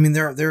 Like, I mean,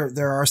 there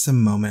are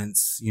some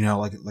moments, you know,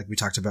 like we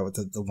talked about with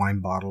the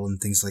wine bottle and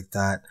things like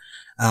that.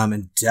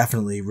 And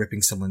definitely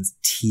ripping someone's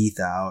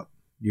teeth out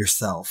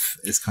yourself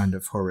is kind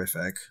of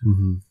horrific.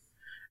 Mm-hmm.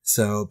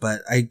 So,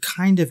 but I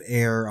kind of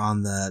err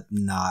on the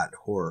not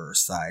horror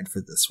side for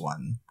this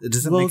one. It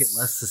doesn't make it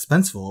less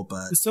suspenseful,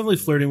 but it's definitely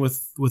flirting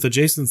with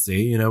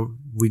adjacency. You know,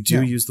 we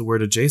do use the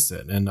word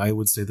adjacent, and I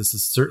would say this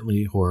is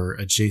certainly horror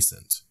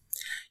adjacent.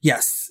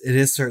 Yes, it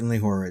is certainly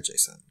horror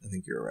adjacent. I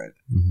think you're right.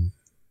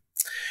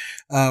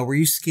 Mm-hmm. Were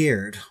you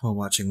scared while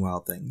watching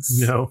Wild Things?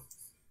 No.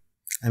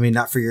 I mean,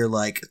 not for your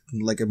like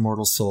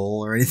immortal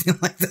soul or anything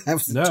like that. It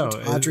was No,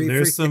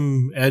 there's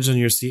some edge on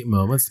your seat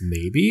moments,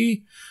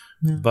 maybe,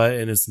 but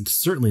and it's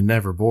certainly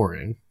never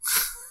boring.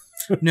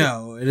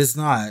 No, it is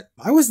not.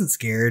 I wasn't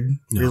scared,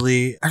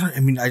 really. I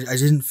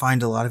didn't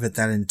find a lot of it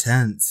that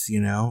intense,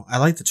 you know? I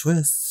like the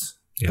twists,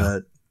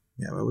 but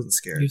yeah, I wasn't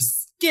scared. You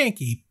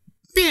skanky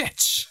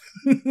bitch!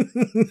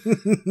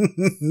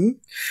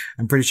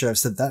 I'm pretty sure I've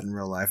said that in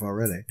real life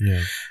already.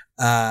 Yeah.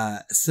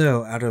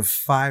 So out of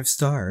 5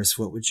 stars,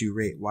 what would you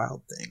rate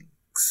Wild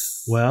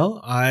Things?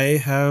 Well,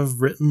 I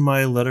have written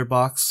my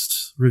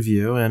Letterboxd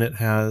review, and it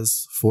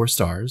has 4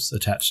 stars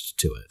attached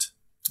to it.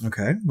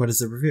 Okay, what is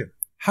the review?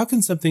 How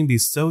can something be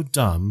so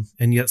dumb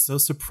and yet so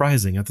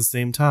surprising at the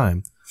same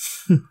time?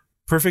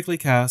 Perfectly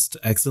cast,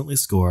 excellently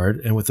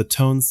scored, and with a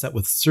tone set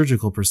with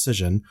surgical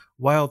precision,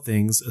 Wild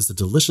Things is a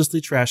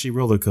deliciously trashy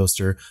roller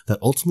coaster that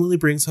ultimately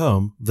brings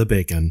home the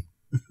bacon.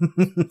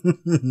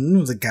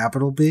 Was it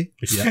capital B?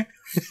 Yeah.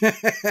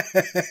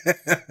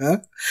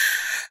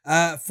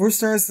 4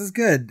 stars is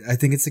good. I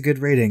think it's a good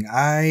rating.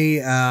 I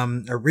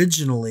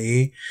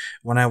originally,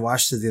 when I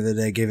watched it the other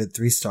day, gave it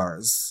 3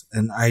 stars,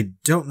 and I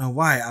don't know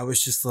why. I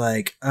was just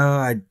like,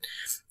 I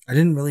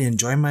didn't really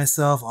enjoy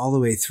myself all the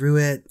way through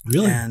it.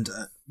 Really? And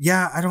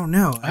yeah, I don't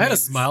know. I had a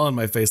smile on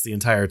my face the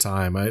entire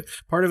time.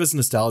 Part of it's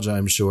nostalgia,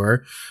 I'm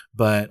sure,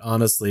 but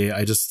honestly,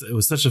 it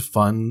was such a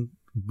fun,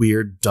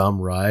 weird, dumb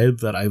ride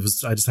that I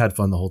just had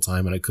fun the whole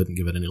time, and I couldn't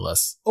give it any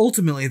less.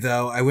 Ultimately,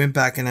 though, I went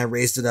back and I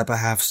raised it up a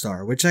 0.5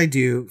 star, which I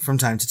do from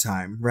time to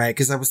time, right?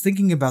 Because I was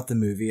thinking about the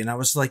movie, and I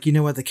was like, you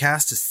know what? The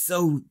cast is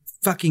so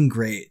fucking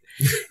great,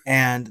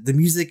 and the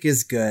music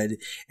is good,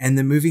 and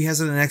the movie has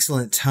an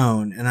excellent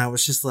tone, and I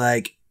was just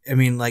like, I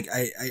mean, like,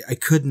 I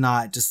could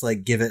not just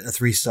like give it a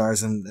 3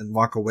 stars and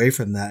walk away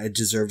from that. It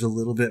deserved a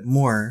little bit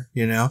more,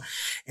 you know?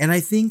 And I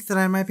think that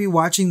I might be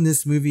watching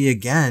this movie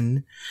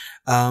again,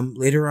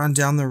 later on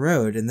down the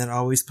road. And that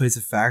always plays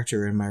a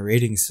factor in my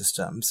rating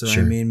system. So,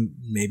 sure. I mean,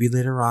 maybe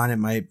later on it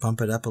might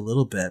bump it up a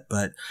little bit,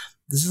 but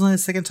this is only the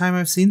second time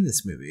I've seen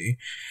this movie.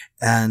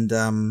 And,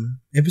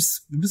 it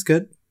was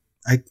good.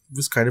 I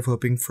was kind of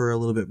hoping for a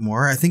little bit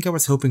more. I think I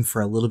was hoping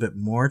for a little bit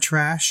more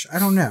trash. I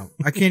don't know.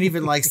 I can't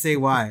even like say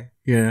why,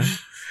 you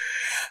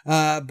know?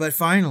 But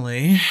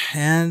finally,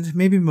 and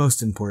maybe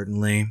most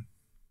importantly,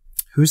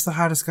 who's the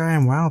hottest guy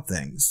in Wild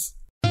Things?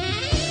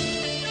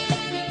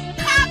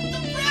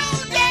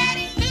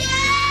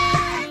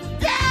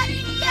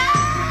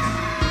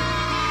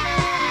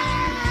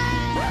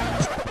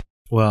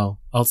 Well,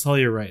 I'll tell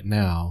you right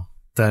now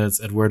that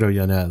it's Eduardo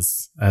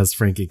Yanez as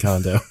Frankie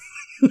Kondo.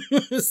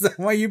 Is that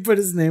why you put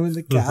his name in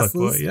the cast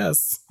list?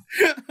 Yes.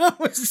 I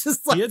was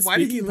just like, why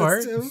did he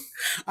list him?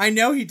 I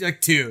know he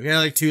took 2. He had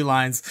like 2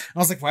 lines. I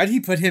was like, why did he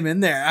put him in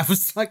there? I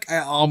was like, I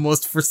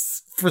almost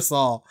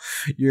foresaw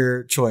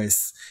your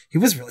choice. He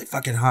was really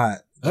fucking hot.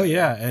 Oh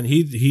yeah, and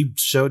he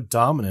showed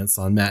dominance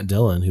on Matt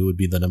Dillon, who would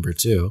be the number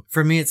 2.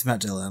 For me, it's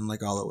Matt Dillon,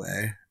 like all the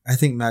way. I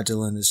think Matt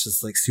Dillon is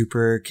just like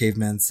super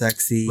caveman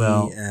sexy.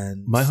 Well,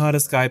 and my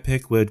hottest guy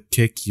pick would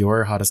kick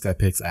your hottest guy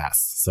pick's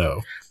ass.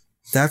 So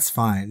that's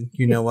fine.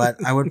 You know what?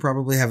 I would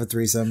probably have a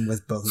threesome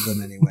with both of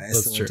them anyway,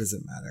 so true. It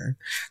doesn't matter.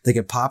 They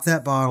could pop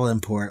that bottle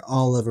and pour it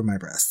all over my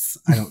breasts.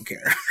 I don't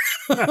care.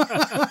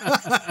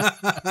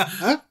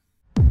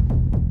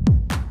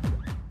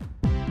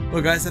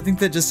 Well, guys, I think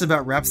that just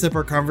about wraps up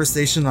our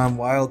conversation on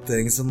Wild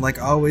Things. And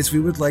like always, we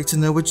would like to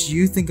know what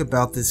you think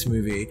about this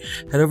movie.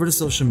 Head over to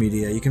social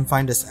media. You can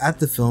find us at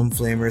The Film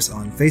Flamers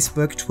on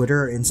Facebook,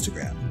 Twitter, or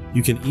Instagram.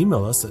 You can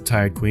email us at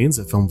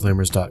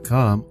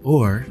tiredqueens@filmflamers.com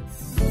or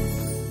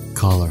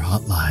call our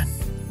hotline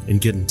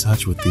and get in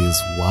touch with these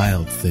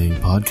Wild Thing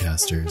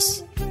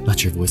podcasters.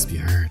 Let your voice be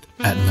heard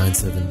at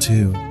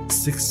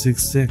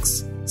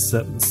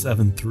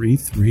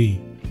 972-666-7733.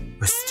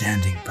 We're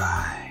standing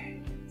by.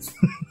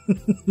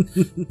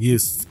 You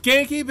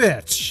skanky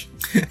bitch.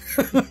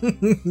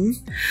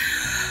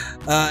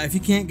 If you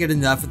can't get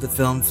enough of the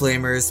Film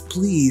Flamers,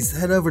 please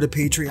head over to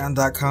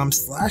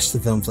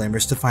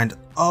patreon.com/thefilmflamers to find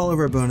all of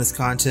our bonus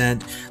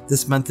content.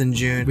 This month in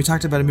June, we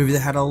talked about a movie that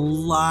had a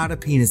lot of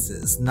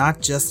penises.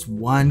 Not just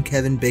one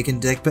Kevin Bacon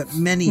dick, but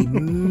many,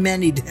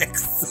 many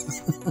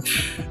dicks.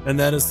 And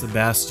that is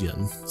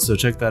Sebastian. So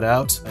check that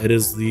out. It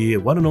is the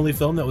one and only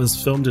film that was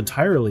filmed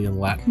entirely in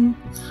Latin,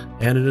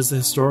 and it is a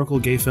historical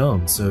gay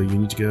film. So you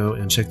need to go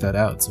and check that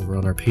out. It's over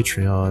on our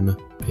Patreon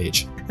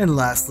page. And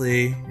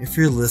lastly, if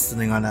you're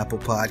listening on Apple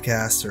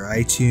Podcasts or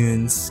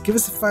iTunes, give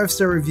us a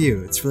 5-star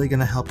review. It's really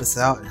going to help us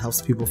out. It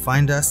helps people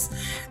find us.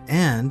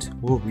 And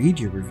we'll read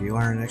your review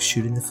on our next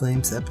Shooting the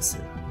Flames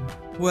episode.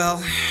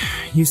 Well,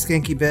 you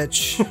skanky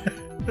bitch.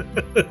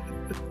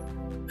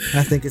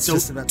 I think it's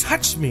just about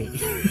touch me.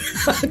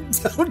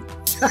 Don't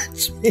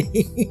touch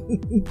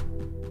me.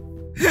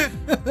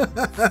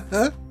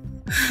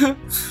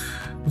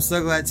 I'm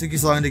so glad it took you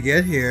so long to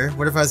get here.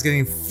 What if I was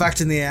getting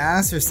fucked in the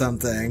ass or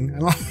something?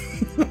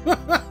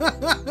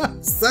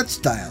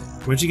 Such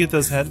dialogue. Where'd you get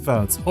those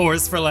headphones?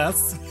 Horse for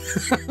less.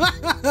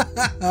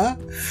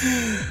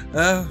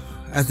 Oh,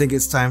 I think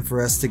it's time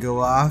for us to go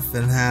off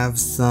and have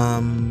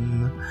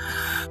some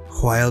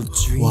Wild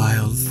dreams.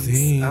 Wild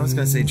things. I was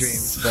going to say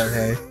dreams, but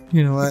hey,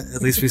 you know what?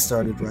 At least we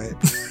started right.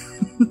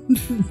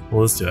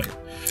 Well, let's do it.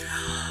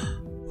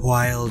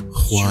 Wild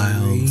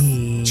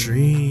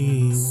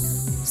dreams.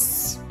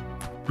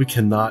 We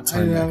cannot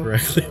time that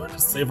correctly. To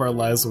save our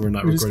lives when we're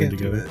not recording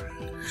together.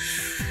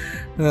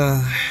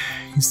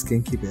 You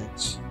skinky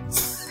bitch.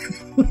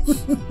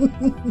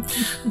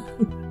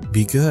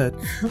 Be good.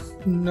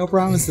 No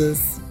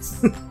promises.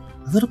 A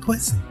little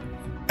poison.